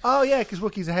 Oh yeah, because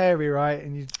Wookiees are hairy, right?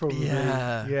 And you probably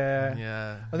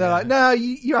yeah. And they're like, no,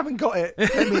 you haven't got it.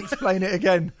 Let me explain it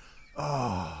again.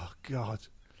 Oh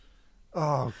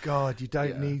God, you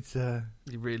don't need to.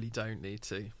 You really don't need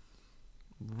to.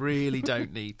 Really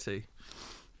don't need to.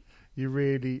 You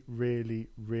really, really,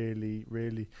 really,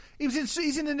 really.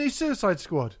 He's in the new Suicide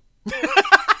Squad.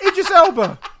 Idris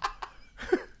Elba.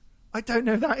 I don't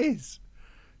know who that is.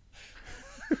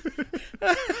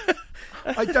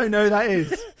 I don't know who that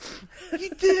is. You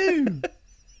do.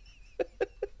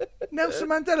 Nelson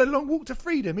Mandela, Long Walk to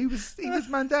Freedom. He was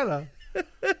Mandela.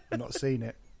 I've not seen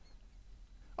it.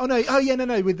 Oh no! Oh yeah,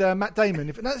 no, with Matt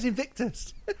Damon. That's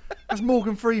Invictus. That's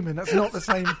Morgan Freeman. That's not the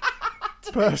same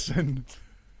person.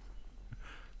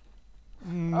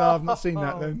 No, I've not seen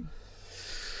that then.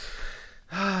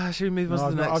 Should we move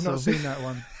on to the next I've song? not seen that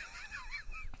one.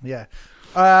 Yeah.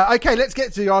 Okay, let's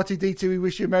get to R2-D2 We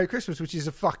Wish You a Merry Christmas, which is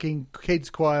a fucking kids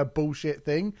choir bullshit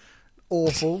thing.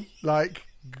 Awful. Like,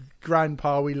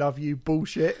 Grandpa, we love you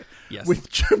bullshit. Yes. With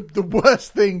the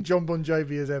worst thing John Bon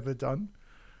Jovi has ever done.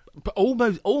 But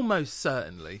almost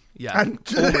certainly. Yeah. Almost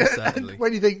certainly. And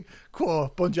when you think, Bon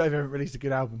Jovi haven't released a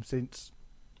good album since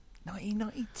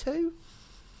 1992?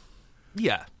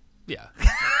 Yeah.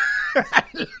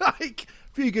 Like,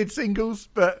 a few good singles,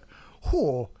 but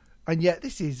and yet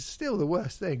this is still the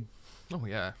worst thing. Oh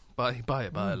yeah, by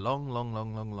a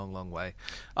long way.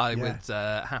 I would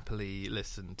happily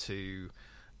listen to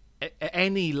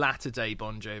any latter day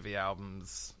Bon Jovi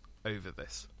albums over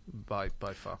this by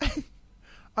far.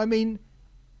 I mean,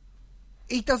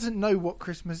 he doesn't know what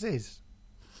Christmas is.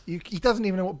 He doesn't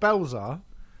even know what bells are.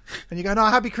 And you go, no,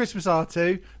 happy Christmas,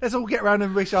 R2. Let's all get around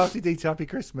and wish R2-D2 happy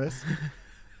Christmas.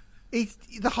 You're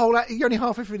only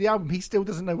halfway through the album. He still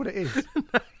doesn't know what it is.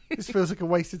 This feels like a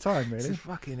waste of time, really. He's a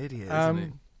fucking idiot, isn't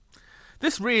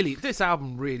he? This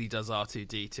album really does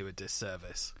R2-D2 a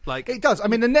disservice. Like, it does. I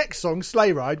mean, the next song,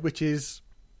 Sleigh Ride, which is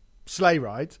Sleigh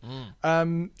Ride,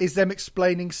 is them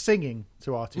explaining singing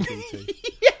to R2-D2.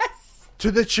 Yes!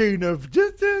 To the tune of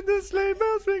just the sleigh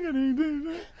bells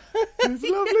ringing. It's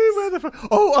lovely weather for...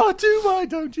 Oh, R2, why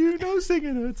don't you know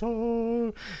singing at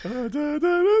all?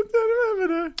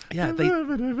 Yeah,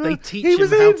 they teach him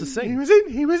how to sing.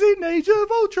 He was in Age of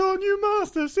Ultron. You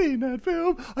must have seen that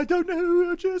film. I don't know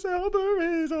who Idris Elba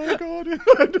is. Oh,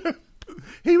 God.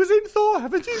 He was in Thor.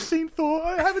 Haven't you seen Thor?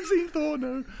 I haven't seen Thor,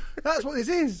 no. That's what this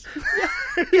is.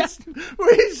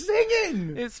 We're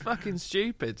singing. It's fucking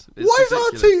stupid. Why is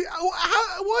R2...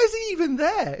 Why is he even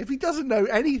there if he doesn't know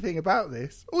anything about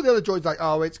this? All the other droids like,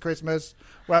 oh, it's Christmas.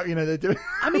 Well, they're doing...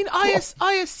 I mean,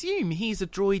 I assume he's a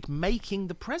droid making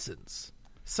the presents.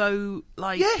 So,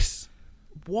 like... Yes.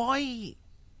 Why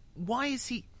is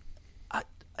he...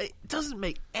 It doesn't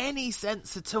make any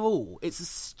sense at all. It's a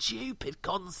stupid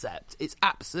concept. It's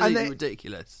absolutely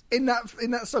ridiculous. In that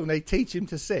song, they teach him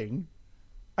to sing,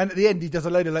 and at the end, he does a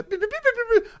load of like,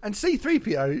 and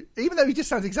C-3PO, even though he just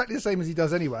sounds exactly the same as he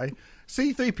does anyway,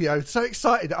 C-3PO, so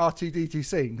excited that R2-D2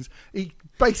 sings, he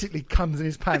basically comes in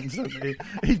his pants, doesn't he?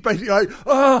 He's basically like,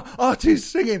 R2's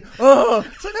singing, oh.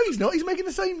 It's like, no, he's not. He's making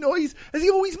the same noise as he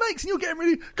always makes, and you're getting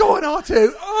really, go on,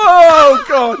 R2. Oh,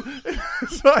 God.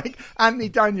 It's like Anthony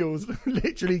Daniels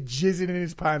literally jizzing in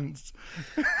his pants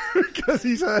because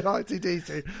he's heard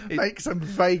R2-D2 make some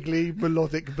vaguely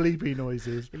melodic bleepy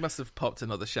noises. He must have popped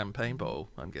another champagne bottle,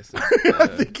 I'm guessing. I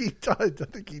think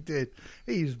he did.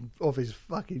 He's off his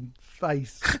fucking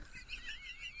face.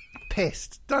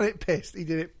 Pissed. Done it pissed. He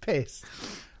did it pissed.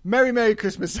 Merry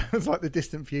Christmas sounds like The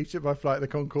Distant Future by Flight of the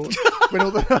Conchords. When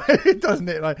all doesn't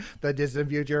it? Like The Distant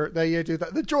Future, there you do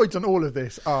that. The droids on all of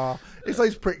this are... It's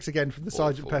those pricks again from the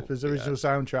Sgt. Pepper's original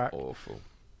soundtrack. Awful.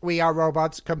 We are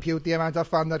robots. Compute the amount of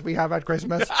fun that we have at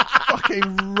Christmas. Fucking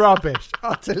fucking rubbish.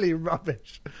 Utterly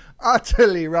rubbish.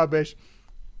 Utterly rubbish.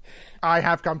 I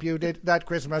have computed that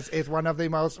Christmas is one of the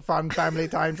most fun family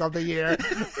times of the year.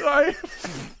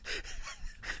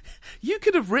 You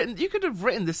could have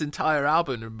written this entire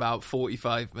album in about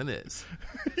 45 minutes.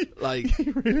 Like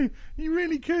you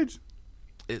really could.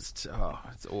 It's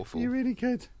awful. You really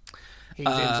could. He's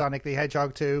in Sonic the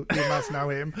Hedgehog 2. You must know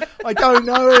him. I don't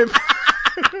know him.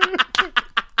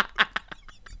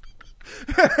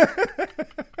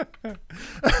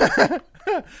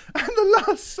 And the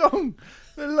last song.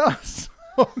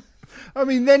 I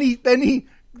mean, then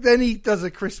he does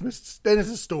a Christmas. Then there's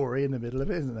a story in the middle of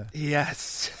it, isn't there?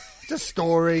 Yes, it's a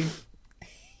story.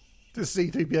 To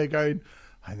C-3PO going,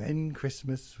 and then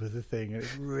Christmas was a thing, and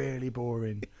it's really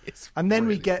boring. And then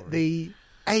we get the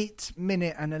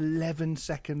 8-minute and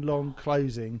 11-second long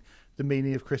closing, The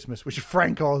Meaning of Christmas, which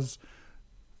Frank Oz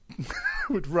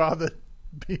would rather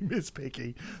be Miss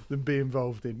Piggy than be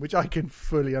involved in, which I can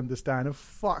fully understand. And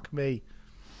fuck me.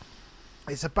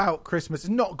 It's about Christmas. It's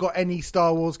not got any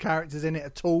Star Wars characters in it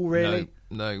at all, really.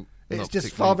 No. It's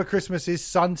just Father Christmas's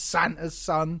son, Santa's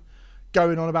son,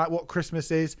 going on about what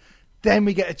Christmas is. Then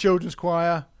we get a children's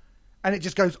choir, and it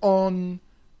just goes on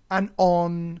and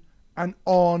on and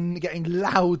on, getting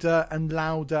louder and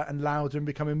louder and louder and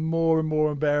becoming more and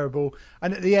more unbearable.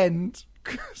 And at the end,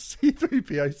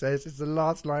 C-3PO says, it's the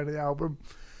last line of the album,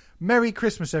 "Merry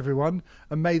Christmas, everyone,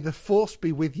 and may the Force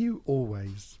be with you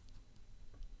always."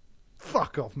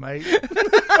 Fuck off, mate.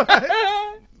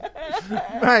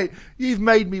 Mate, you've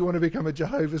made me want to become a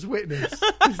Jehovah's Witness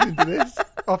listening to this.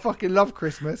 I fucking love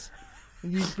Christmas.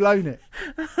 And you've blown it.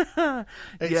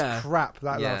 It's crap,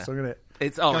 that last song, isn't it?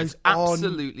 It's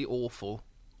absolutely awful.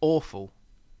 Awful.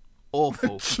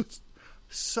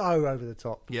 So over the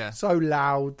top. Yeah. So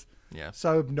loud. Yeah.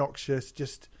 So obnoxious.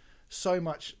 Just so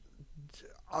much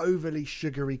overly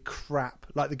sugary crap.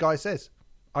 Like the guy says,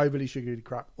 overly sugary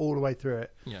crap all the way through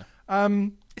it. Yeah.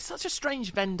 It's such a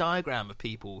strange Venn diagram of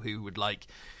people who would like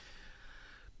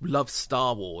love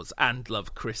Star Wars and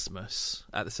love Christmas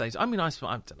at the same time. I mean, I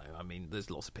don't know. I mean, there's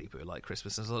lots of people who like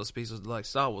Christmas and lots of people who like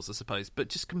Star Wars, I suppose. But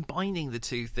just combining the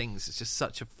two things is just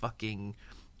such a fucking...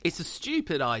 It's a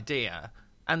stupid idea.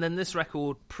 And then this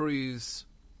record proves...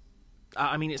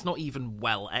 I mean, it's not even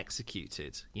well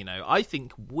executed. You know, I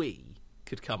think we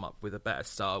could come up with a better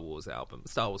Star Wars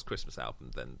Christmas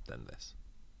album than this.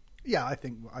 Yeah, I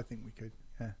think we could.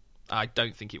 Yeah. I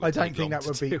don't think it would take long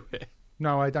to do it.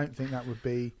 No, I don't think that would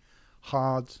be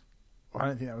hard. I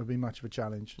don't think that would be much of a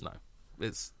challenge. No.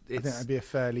 I think that'd be a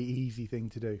fairly easy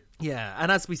thing to do. Yeah,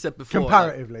 and as we said before...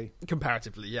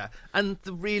 Comparatively, yeah. And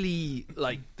the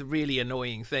really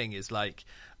annoying thing is, like,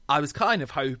 I was kind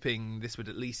of hoping this would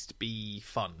at least be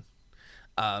fun.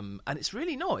 And it's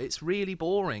really not. It's really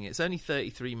boring. It's only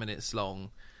 33 minutes long,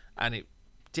 and it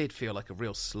did feel like a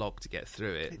real slog to get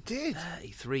through it. It did.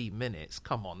 33 minutes.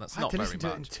 Come on, that's not very much. I had to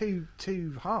listen to it in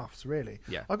two halves, really.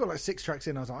 Yeah. I got like 6 tracks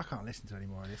in. I was like, I can't listen to any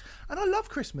more of this. And I love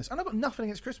Christmas, and I've got nothing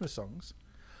against Christmas songs.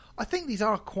 I think these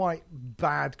are quite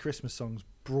bad Christmas songs,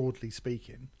 broadly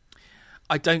speaking.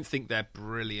 I don't think they're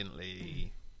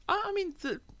brilliantly... I mean,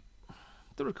 the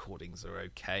recordings are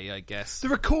okay, I guess. The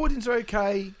recordings are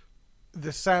okay.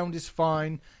 The sound is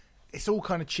fine. It's all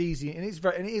kind of cheesy, and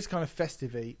it is kind of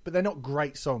festive-y, but they're not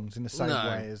great songs in the same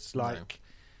way as, like,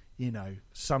 you know,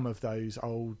 some of those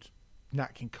old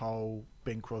Nat King Cole,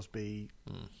 Bing Crosby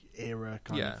era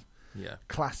kind of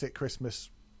classic Christmas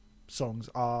songs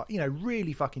are, you know,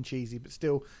 really fucking cheesy, but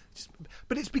still.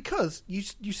 But it's because you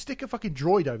stick a fucking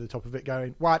droid over the top of it,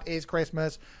 going, "What is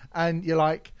Christmas?" And you're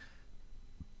like,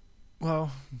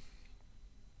 well.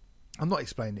 I'm not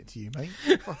explaining it to you, mate.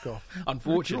 Fuck off.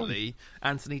 Unfortunately,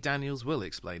 Anthony Daniels will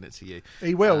explain it to you.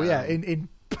 He will, in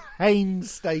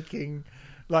painstaking,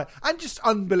 like, and just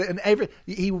unbelievable. And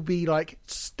he will be like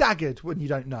staggered when you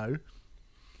don't know,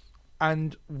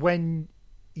 and when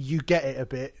you get it a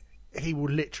bit, he will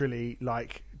literally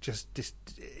like just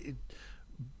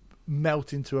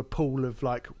melt into a pool of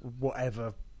like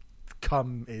whatever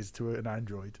cum is to an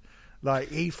android. Like,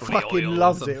 he fucking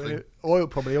loves it.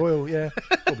 Probably oil, yeah.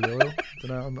 Probably oil.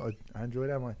 Don't know, I'm not an android,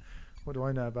 am I? What do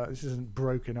I know about this? Isn't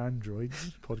Broken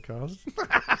Androids podcast.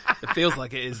 It feels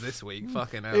like it is this week.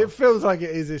 Fucking hell. It feels like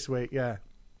it is this week, yeah.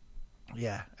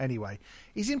 Yeah, anyway.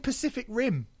 He's in Pacific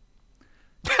Rim.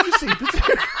 You see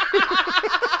Pacific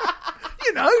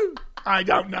You know, I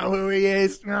don't know who he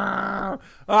is. Get on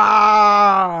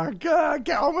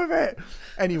with it.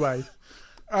 Anyway.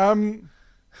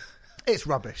 It's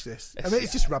rubbish, this. I mean,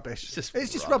 it's just rubbish. It's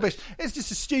just rubbish. It's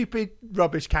just a stupid,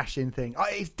 rubbish cash-in thing.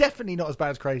 It's definitely not as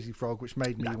bad as Crazy Frog, which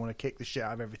made me want to kick the shit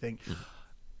out of everything.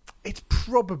 It's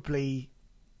probably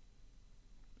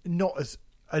not as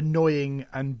annoying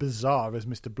and bizarre as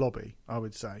Mr. Blobby, I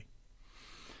would say.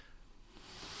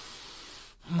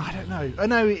 I don't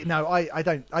know. I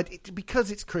don't.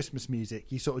 Because it's Christmas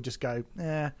music, you sort of just go,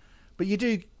 eh. But you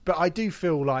do. But I do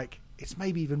feel like it's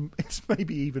maybe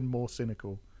even more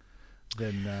cynical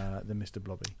than Mr.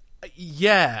 Blobby.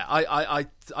 Yeah,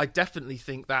 I definitely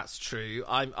think that's true.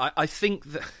 I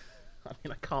think that. I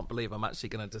mean, I can't believe I'm actually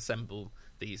going to dissemble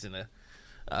these in a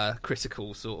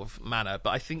critical sort of manner, but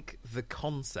I think the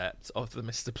concept of the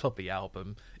Mr. Blobby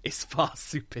album is far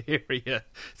superior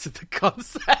to the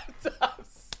concept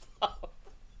of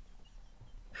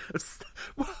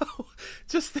well,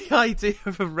 just the idea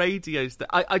of a radio station.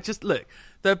 I just look,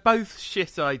 they're both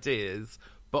shit ideas,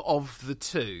 but of the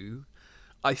two,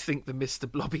 I think the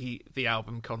Mr. Blobby, the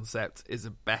album concept, is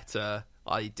a better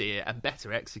idea and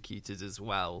better executed as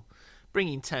well.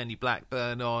 Bringing Tony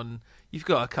Blackburn on, you've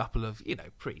got a couple of,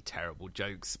 pretty terrible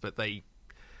jokes, but they...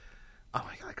 Oh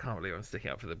my God, I can't believe I'm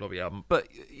sticking up for the Blobby album. But,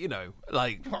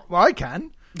 like... Well, I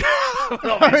can.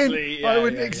 Obviously, I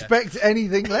wouldn't expect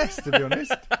anything less, to be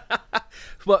honest.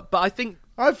 But I think...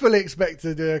 I fully expect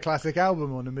to do a classic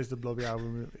album on a Mr. Blobby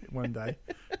album one day.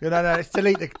 No, let's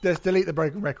delete the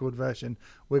Broken Record version.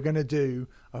 We're going to do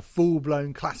a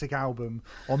full-blown classic album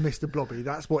on Mr. Blobby.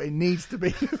 That's what it needs to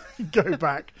be. Go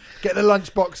back, get the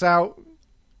lunchbox out.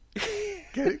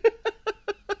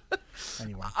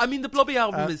 Anyway, I mean, the Blobby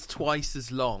album is twice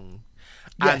as long.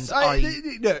 Yes,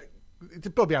 the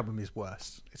Blobby album is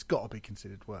worse. It's got to be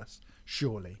considered worse,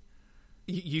 surely.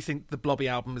 You think the Blobby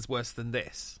album is worse than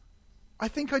this? I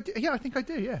think I do. Yeah, I think I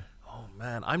do. Yeah. Oh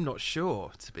man, I'm not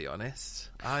sure, to be honest.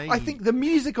 I think the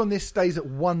music on this stays at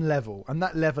one level, and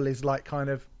that level is like kind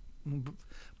of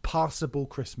passable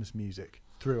Christmas music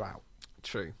throughout.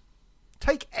 True.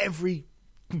 Take every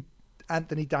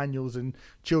Anthony Daniels and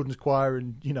children's choir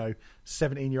and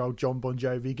 17-year-old John Bon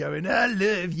Jovi going, "I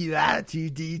love you,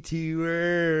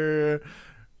 R2D2."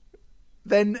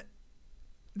 Then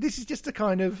this is just a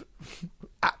kind of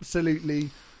absolutely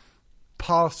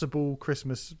passable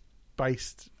Christmas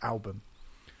based album.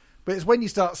 But it's when you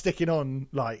start sticking on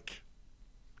like,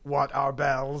 what are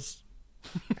bells?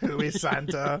 Who is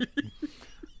Santa?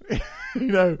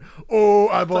 Oh,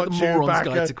 I bought Chewbacca.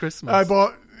 Guide to Christmas. I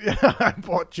bought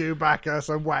Chewbacca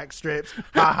some wax strips.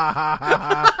 Ha ha ha ha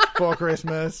ha for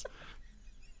Christmas.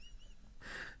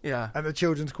 Yeah. And the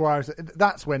children's choir,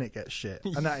 that's when it gets shit.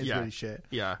 And that is really shit.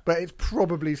 Yeah. But it's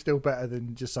probably still better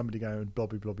than just somebody going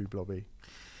blobby, blobby, blobby.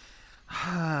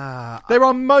 There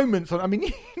are moments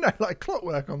like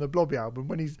Clockwork on the Blobby album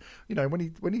when he's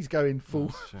when he's going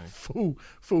full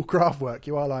Kraftwerk,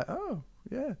 you are like, oh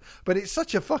yeah. But it's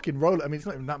such a fucking roller. I mean, it's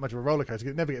not even that much of a roller coaster.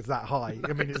 It never gets that high.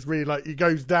 I mean, it's really like it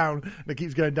goes down and it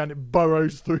keeps going down. It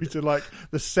burrows through to like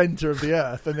the center of the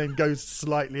earth and then goes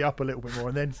slightly up a little bit more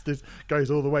and then just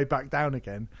goes all the way back down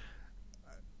again.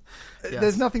 Yes.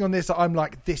 There's nothing on this that I'm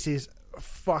like, this is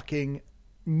fucking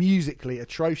musically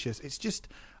atrocious. It's just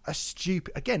a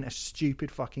stupid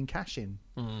fucking cash in.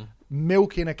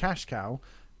 Milking a cash cow.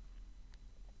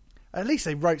 At least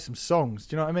they wrote some songs.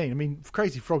 Do you know what I mean? I mean,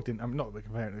 Crazy Frog didn't. I'm not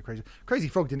comparing it to Crazy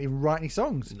Frog didn't even write any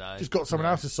songs. No, just got someone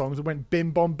else's songs and went bim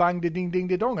bom bang ding ding ding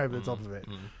dong over the top of it.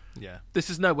 Yeah,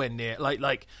 this is nowhere near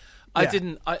like. I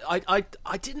didn't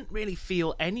really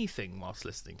feel anything whilst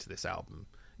listening to this album.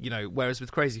 Whereas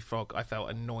with Crazy Frog, I felt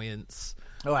annoyance.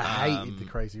 Oh, I hated the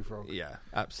Crazy Frog. Yeah,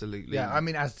 absolutely. Yeah, I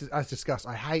mean, as discussed,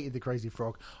 I hated the Crazy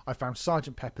Frog. I found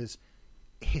Sgt. Pepper's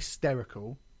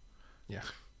hysterical. Yeah.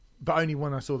 But only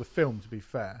when I saw the film, to be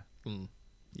fair.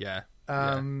 Yeah.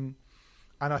 And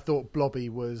I thought Blobby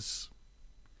was,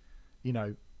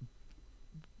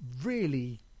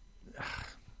 really...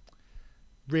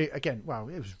 Again, well,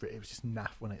 it was just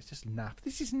naff, wasn't it? It's just naff.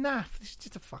 This is naff. This is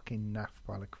just a fucking naff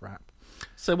pile of crap.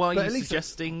 So,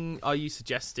 are you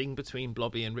suggesting between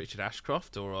Blobby and Richard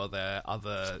Ashcroft, or is there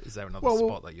another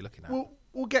spot that you're looking at?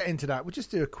 We'll get into that. We'll just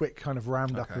do a quick kind of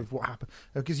roundup of what happened,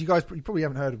 because you probably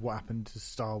haven't heard of what happened to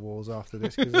Star Wars after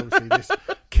this, because obviously this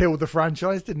killed the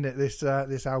franchise, didn't it? This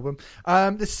album.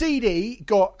 The CD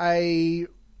got a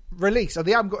release.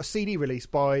 The album got a CD release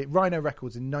by Rhino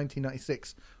Records in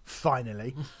 1996.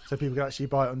 Finally, so people could actually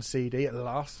buy it on CD at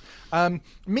last.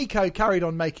 Miko carried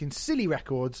on making silly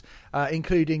records,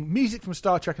 including music from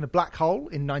Star Trek and a Black Hole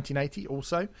in 1980.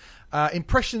 Also,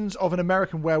 Impressions of an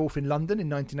American Werewolf in London in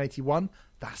 1981.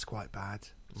 That's quite bad.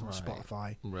 It's on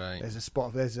Spotify. Right.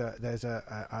 There's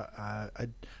a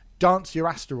Dance Your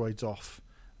Asteroids Off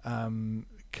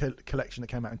collection that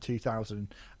came out in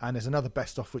 2000, and there's another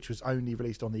best of which was only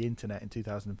released on the internet in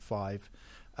 2005.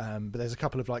 But there's a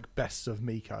couple of like bests of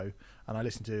Miko, and I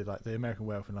listened to like the American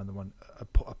Werewolf in London one,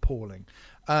 appalling.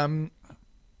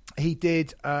 He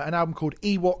did an album called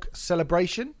Ewok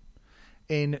Celebration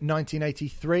in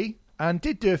 1983 and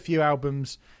did do a few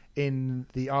albums in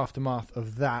the aftermath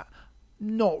of that.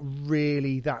 Not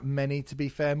really that many, to be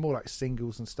fair, more like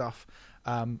singles and stuff.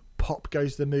 Pop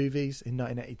Goes the Movies in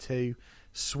 1982,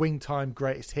 Swing Time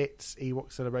Greatest Hits,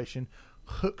 Ewok Celebration,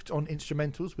 Hooked on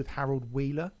Instrumentals with Harold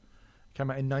Wheeler, came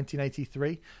out in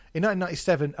 1983. In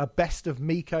 1997, A Best of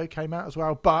Miko came out as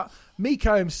well, but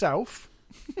Miko himself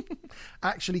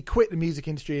actually quit the music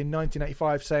industry in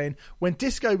 1985, saying, when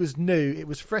disco was new, it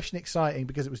was fresh and exciting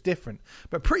because it was different.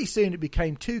 But pretty soon it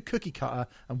became too cookie cutter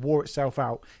and wore itself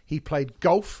out. He played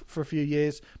golf for a few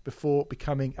years before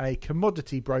becoming a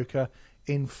commodity broker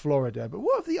in Florida. But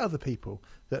what of the other people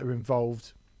that are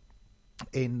involved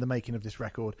in the making of this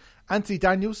record? Anthony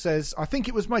Daniels says, I think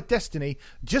it was my destiny,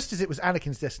 just as it was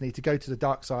Anakin's destiny to go to the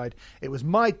dark side. It was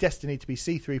my destiny to be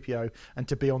C-3PO and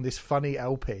to be on this funny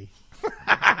LP.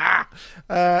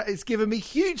 It's given me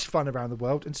huge fun around the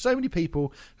world and so many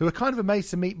people who are kind of amazed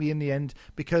to meet me in the end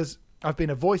because I've been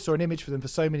a voice or an image for them for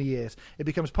so many years. It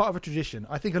becomes part of a tradition.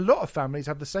 I think a lot of families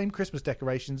have the same Christmas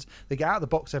decorations. They get out of the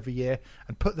box every year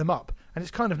and put them up. And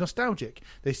it's kind of nostalgic.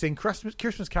 They sing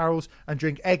Christmas carols and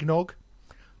drink eggnog.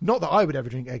 Not that I would ever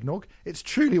drink eggnog. It's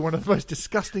truly one of the most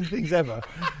disgusting things ever.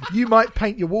 You might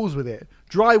paint your walls with it.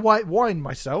 Dry white wine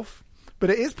myself. But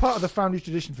it is part of the family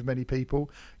tradition for many people.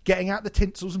 Getting out the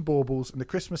tinsels and baubles and the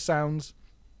Christmas sounds.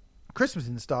 Christmas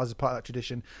in the Stars is part of that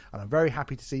tradition, and I'm very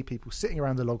happy to see people sitting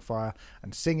around the log fire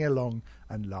and singing along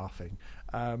and laughing.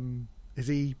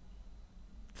 He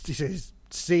says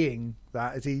seeing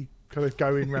that? Is he kind of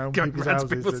going around people's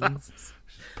houses and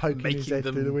poking his head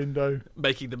through the window?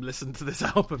 Making them listen to this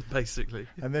album, basically.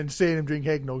 And then seeing him drink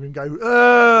eggnog and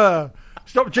go,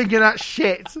 stop drinking that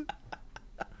shit!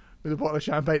 With a bottle of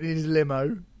champagne in his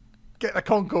limo. Get the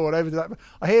Concorde over to that.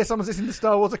 I hear someone's listening to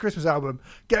Star Wars: A Christmas Album.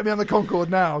 Get me on the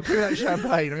Concorde now. Give me that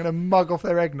champagne. I'm going to mug off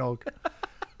their eggnog.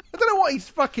 I don't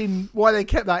know why they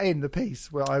kept that in the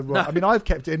piece. Well, I mean, I've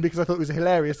kept it in because I thought it was a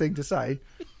hilarious thing to say.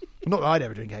 Not that I'd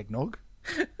ever drink eggnog.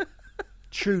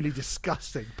 Truly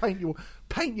disgusting.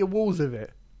 Paint your walls of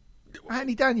it.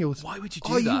 Anthony Daniels. Why would you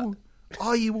do that?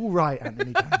 Are you all right,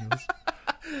 Anthony Daniels?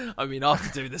 I mean,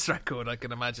 after doing this record, I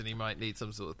can imagine he might need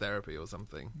some sort of therapy or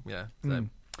something. Yeah. So.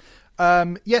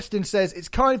 Yeston says it's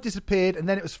kind of disappeared and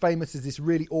then it was famous as this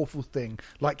really awful thing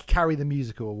like Carrie the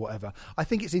Musical or whatever. I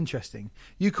think it's interesting.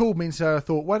 You called me and so I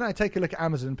thought, why don't I take a look at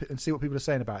Amazon and see what people are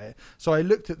saying about it? So I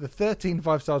looked at the 13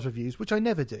 5-stars reviews, which I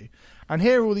never do, and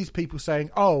here are all these people saying,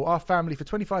 oh, our family for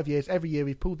 25 years, every year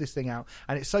we've pulled this thing out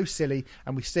and it's so silly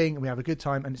and we sing and we have a good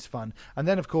time and it's fun. And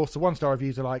then of course the 1-star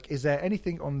reviews are like, is there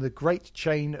anything on the great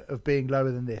chain of being lower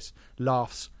than this?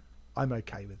 Laughs. I'm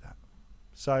okay with that.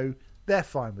 So they're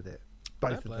fine with it.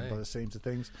 Both of them, by the seams of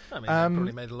things. I mean, they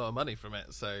probably made a lot of money from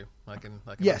it, so I can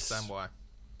understand why.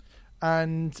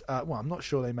 And, I'm not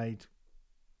sure they made...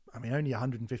 I mean, only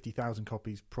 150,000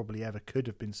 copies probably ever could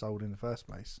have been sold in the first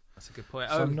place. That's a good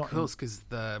point. So of course, because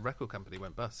the record company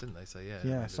went bust, didn't they? So, yeah.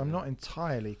 Yeah, so I'm not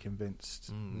entirely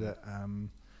convinced that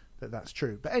that's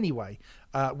true. But anyway,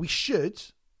 we should...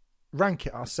 rank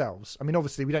it ourselves. I mean,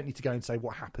 obviously, we don't need to go and say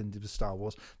what happened with Star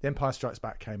Wars. The Empire Strikes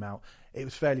Back came out. It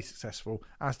was fairly successful.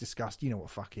 As discussed, you know what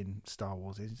fucking Star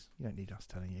Wars is. You don't need us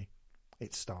telling you.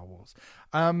 It's Star Wars.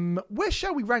 Where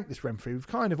shall we rank this, Renfrew? We've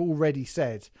kind of already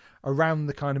said around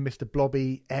the kind of Mr.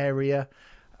 Blobby area.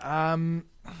 That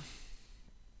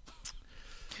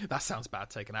sounds bad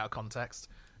taken out of context.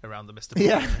 Around the Mr. Blobby.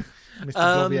 Yeah, Mr.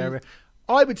 Blobby area.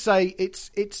 I would say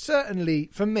it's certainly,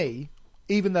 for me,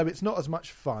 even though it's not as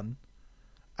much fun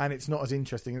and it's not as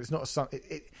interesting, and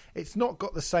it's not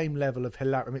got the same level of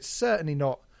hilarity. It's certainly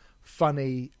not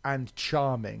funny and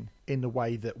charming in the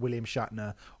way that William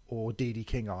Shatner or D.D.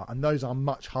 King are, and those are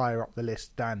much higher up the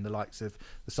list than the likes of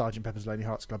the Sgt. Pepper's Lonely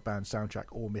Hearts Club Band soundtrack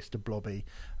or Mr. Blobby.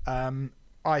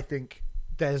 I think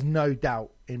there's no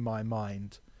doubt in my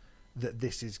mind that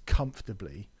this is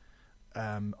comfortably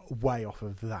way off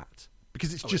of that,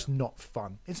 because it's just not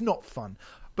fun. It's not fun.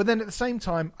 But then at the same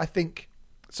time, I think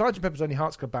Sgt. Pepper's Lonely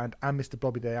Hearts Club Band and Mr.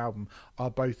 Blobby, the album,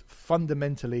 are both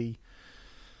fundamentally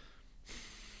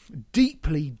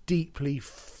deeply, deeply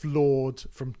flawed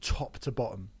from top to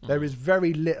bottom. There is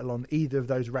very little on either of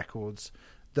those records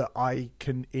that I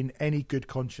can, in any good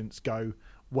conscience, go,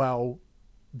 well,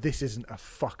 this isn't a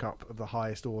fuck-up of the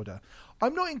highest order.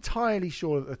 I'm not entirely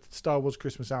sure that the Star Wars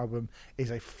Christmas album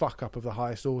is a fuck-up of the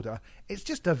highest order. It's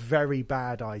just a very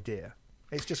bad idea.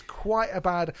 It's just quite a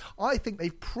bad... I think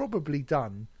they've probably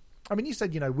done... I mean, you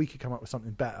said, we could come up with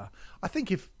something better. I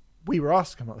think if we were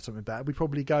asked to come up with something better, we'd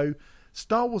probably go,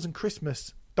 Star Wars and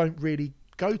Christmas don't really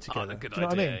go together. Good do you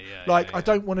know idea. what I mean? Yeah, I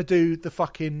don't want to do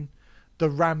the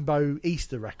Rambo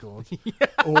Easter record,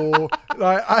 or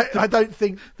I don't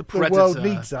think the world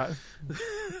needs that.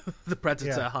 The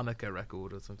Predator Hanukkah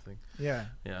record or something. Yeah.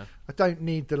 I don't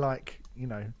need the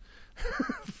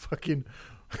fucking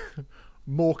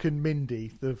Mork and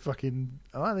Mindy. The fucking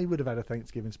they would have had a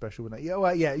Thanksgiving special, wouldn't they? Yeah,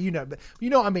 well, yeah, but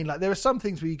you know what I mean. Like there are some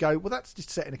things where you go, well, that's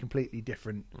just set in a completely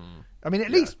different. I mean,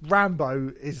 at least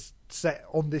Rambo is set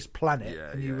on this planet,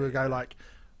 and you would go like,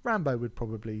 Rambo would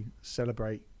probably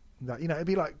celebrate. That, it'd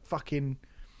be like fucking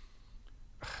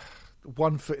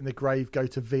 1 foot in the grave, go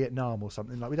to Vietnam or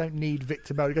something. Like we don't need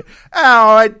Victor Mel to go,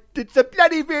 it's the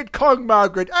bloody Viet Cong,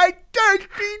 Margaret. I don't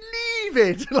believe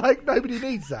it. Like nobody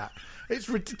needs that. It's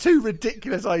two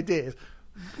ridiculous ideas.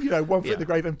 1 foot in the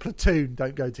grave and Platoon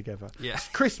don't go together. Yeah.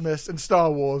 Christmas and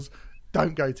Star Wars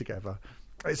don't go together.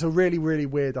 It's a really, really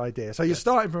weird idea. So you're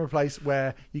starting from a place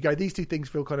where you go, these two things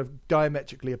feel kind of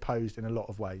diametrically opposed in a lot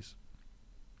of ways.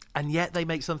 And yet they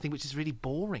make something which is really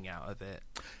boring out of it.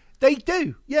 They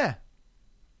do, yeah.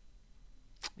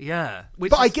 Yeah.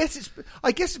 But I guess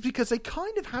it's because they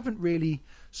kind of haven't really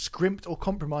scrimped or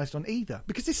compromised on either.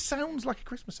 Because this sounds like a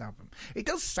Christmas album. It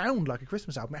does sound like a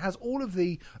Christmas album. It has all of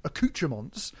the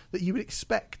accoutrements that you would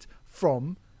expect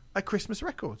from a Christmas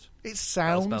record. It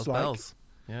sounds bells.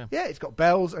 Yeah, it's got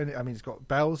bells, and it's got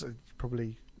bells.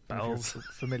 Probably bells.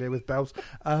 Familiar with bells,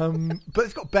 but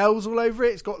it's got bells all over it.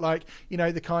 It's got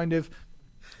the kind of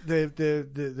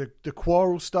the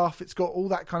choral stuff. It's got all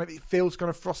that kind of. It feels kind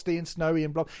of frosty and snowy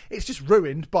and blah. It's just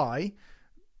ruined by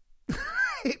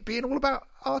it being all about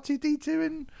R2D2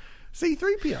 and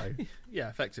C3PO. Yeah,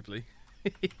 effectively.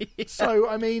 So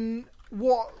I mean,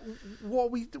 what are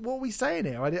we saying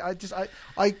here?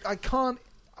 I can't.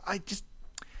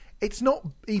 It's not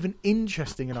even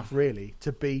interesting enough, really,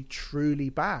 to be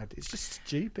truly bad. It's just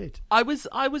stupid. I was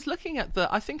looking at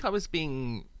I think I was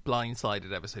being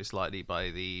blindsided ever so slightly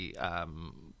by the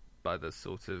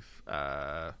sort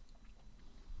of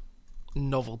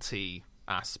novelty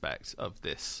aspect of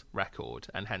this record,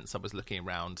 and hence I was looking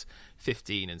around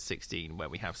 15 and 16 when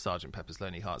we have Sgt. Pepper's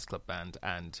Lonely Hearts Club Band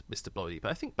and Mr. Bloody.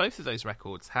 But I think both of those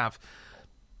records have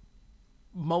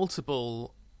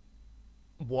multiple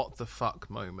what the fuck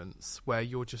moments where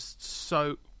you're just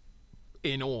so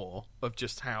in awe of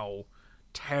just how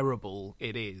terrible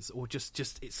it is, or just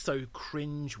it's so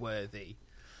cringeworthy.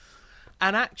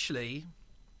 And actually,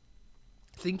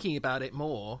 thinking about it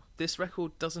more, this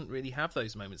record doesn't really have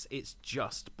those moments. It's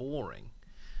just boring.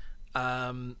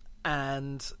 And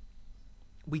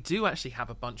we do actually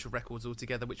have a bunch of records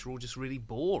altogether which are all just really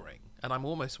boring. And I'm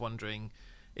almost wondering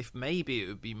if maybe it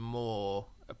would be more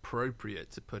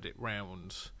appropriate to put it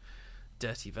round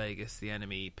Dirty Vegas, The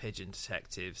Enemy, Pigeon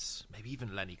Detectives, maybe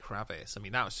even Lenny Kravitz. I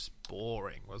mean, that was just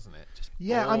boring, wasn't it? Just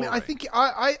boring. I mean, I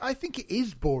think it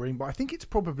is boring, but I think it's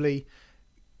probably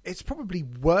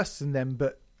worse than them,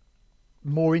 but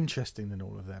more interesting than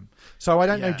all of them. So I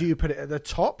don't know, do you put it at the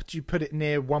top? Do you put it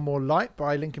near One More Light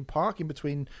by Linkin Park, in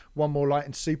between One More Light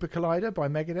and Super Collider by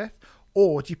Megadeth?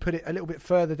 Or do you put it a little bit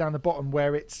further down the bottom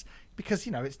where it's, because,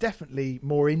 it's definitely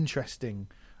more interesting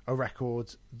a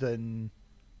record than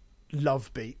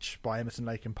Love Beach by Emerson,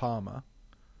 Lake and Palmer.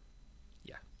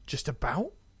 Yeah. Just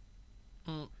about?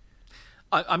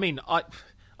 I mean, I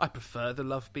prefer the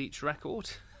Love Beach record.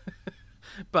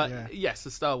 But yes,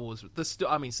 the Star Wars,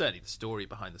 certainly the story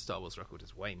behind the Star Wars record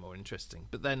is way more interesting.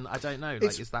 But then, I don't know,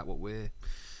 is that what we're...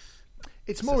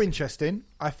 It's more interesting.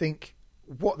 I think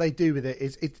what they do with it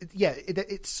is,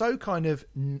 it's so kind of,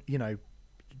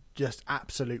 just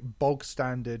absolute bog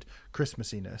standard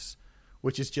Christmassiness,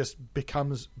 which is just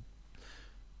becomes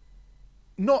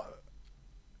not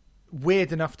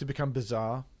weird enough to become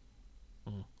bizarre,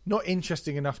 not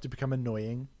interesting enough to become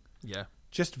annoying. Yeah.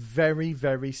 Just very,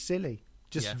 very silly.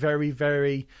 Just very,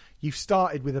 very... You've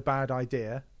started with a bad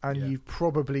idea, and you've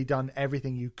probably done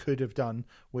everything you could have done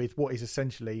with what is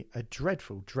essentially a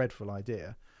dreadful, dreadful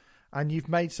idea. And you've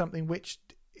made something which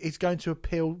is going to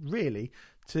appeal, really,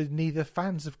 to neither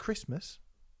fans of Christmas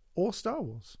or Star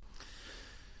Wars.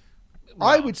 Well,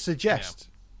 I would suggest,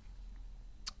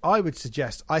 I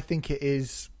think it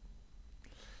is...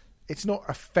 It's not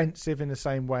offensive in the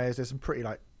same way as there's some pretty,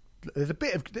 there's a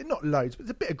bit of, not loads, but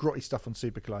there's a bit of grotty stuff on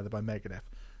Super Collider by Megadeth.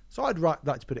 So I'd like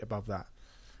to put it above that.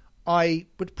 I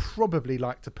would probably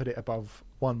like to put it above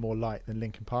One More Light than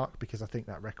Linkin Park, because I think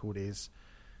that record is...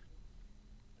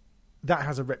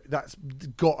 that's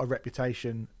got a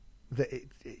reputation that it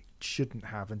shouldn't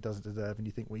have and doesn't deserve, and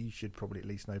you think, well, you should probably at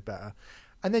least know better.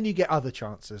 And then you get other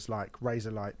chances like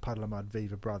Razorlight, Puddle of Mud,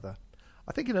 Viva Brother.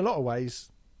 I think in a lot of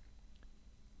ways,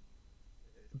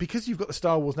 because you've got the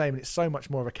Star Wars name and it's so much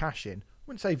more of a cash-in,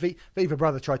 wouldn't say Viva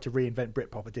Brother tried to reinvent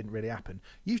Britpop. It didn't really happen.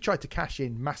 You've tried to cash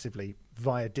in massively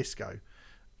via disco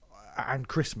and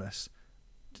Christmas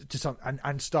to some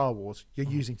and Star Wars. You're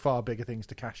using far bigger things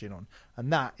to cash in on,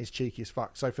 and that is cheeky as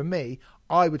fuck. So for me,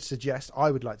 I would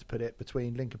like to put it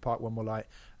between Linkin Park, One More Light,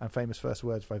 and Famous First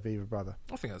Words by Viva Brother.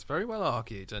 I think that's very well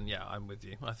argued, and yeah, I'm with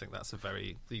you. I think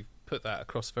you've put that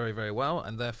across very, very well,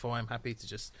 and therefore I'm happy to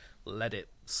just let it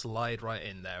slide right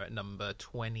in there at number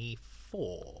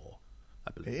 24.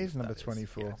 I believe it is number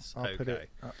 24. Yes. I'll put it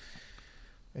up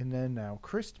in there now.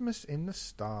 Christmas in the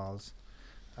Stars.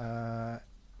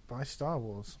 By Star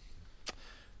Wars.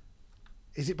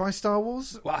 Is it by Star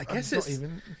Wars? Well, I guess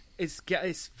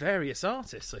it's various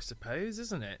artists, I suppose,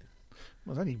 isn't it?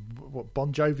 Well, there's only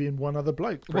Bon Jovi and one other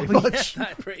bloke, pretty much. Yeah,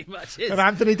 that pretty much is. And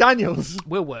Anthony Daniels.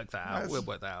 We'll work that out. We'll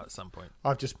work that out at some point.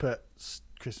 I've just put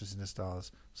Christmas in the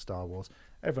Stars, Star Wars.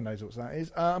 Everyone knows what that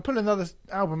is. I'm pulling another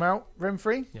album out,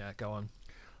 Renfrey. Yeah, go on.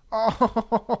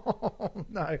 Oh,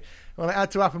 no. Well, it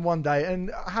had to happen one day. And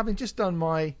having just done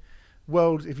my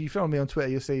World, if you follow me on Twitter,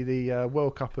 you'll see the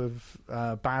World Cup of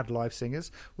Bad Live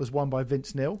Singers was won by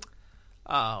Vince Neil.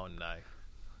 Oh, no.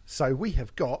 So we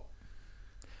have got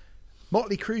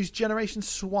Motley Crue's Generation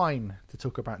Swine to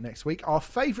talk about next week. Our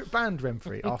favourite band,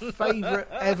 Renfrey. Our favourite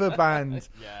ever band,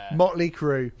 yeah. Motley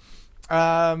Crue.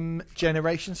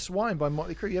 Generation Swine by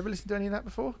Motley Crue. You ever listened to any of that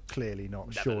before? Clearly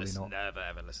not. Surely not. Never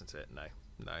ever listened to it. No.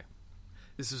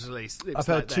 This was released. I've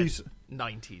heard 90s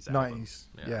album. 90s,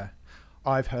 yeah.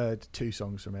 I've heard 2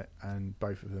 songs from it, and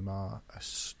both of them are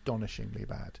astonishingly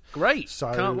bad. Great.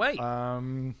 So, can't wait.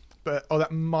 But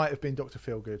that might have been Dr.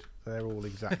 Feelgood. They're all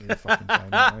exactly the fucking same,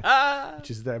 aren't they?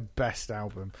 Which is their best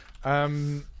album.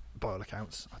 By all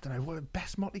accounts, I don't know, what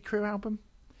best Motley Crue album?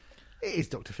 It is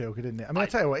Dr. Feelgood, isn't it? I mean, I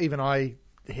tell you what, even I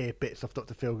hear bits off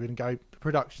Dr. Feelgood and go, the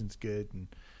production's good and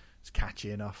it's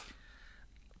catchy enough.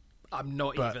 I'm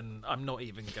not even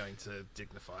going to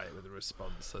dignify it with a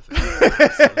response. I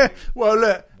think well,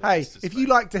 look, hey, if you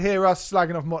like to hear us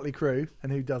slagging off Motley Crue,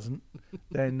 and who doesn't,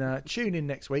 then tune in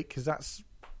next week, because that's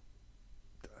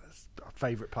a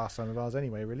favourite pastime of ours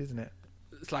anyway, really, isn't it?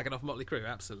 Slagging off Motley Crue,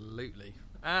 absolutely.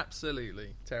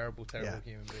 Terrible human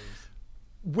beings.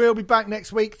 We'll be back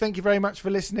next week. Thank you very much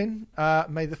for listening.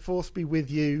 May the force be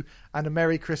with you, and a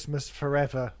Merry Christmas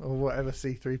forever, or whatever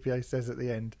C-3PO says at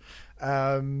the end.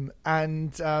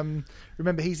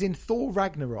 Remember, he's in Thor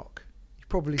Ragnarok. You've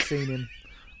probably seen him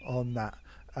on that,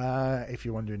 if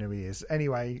you're wondering who he is.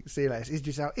 Anyway, see you later.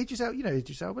 Idris Elba. You know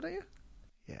Idris Elba, don't you?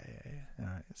 Yeah. All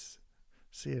right.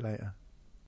 See you later.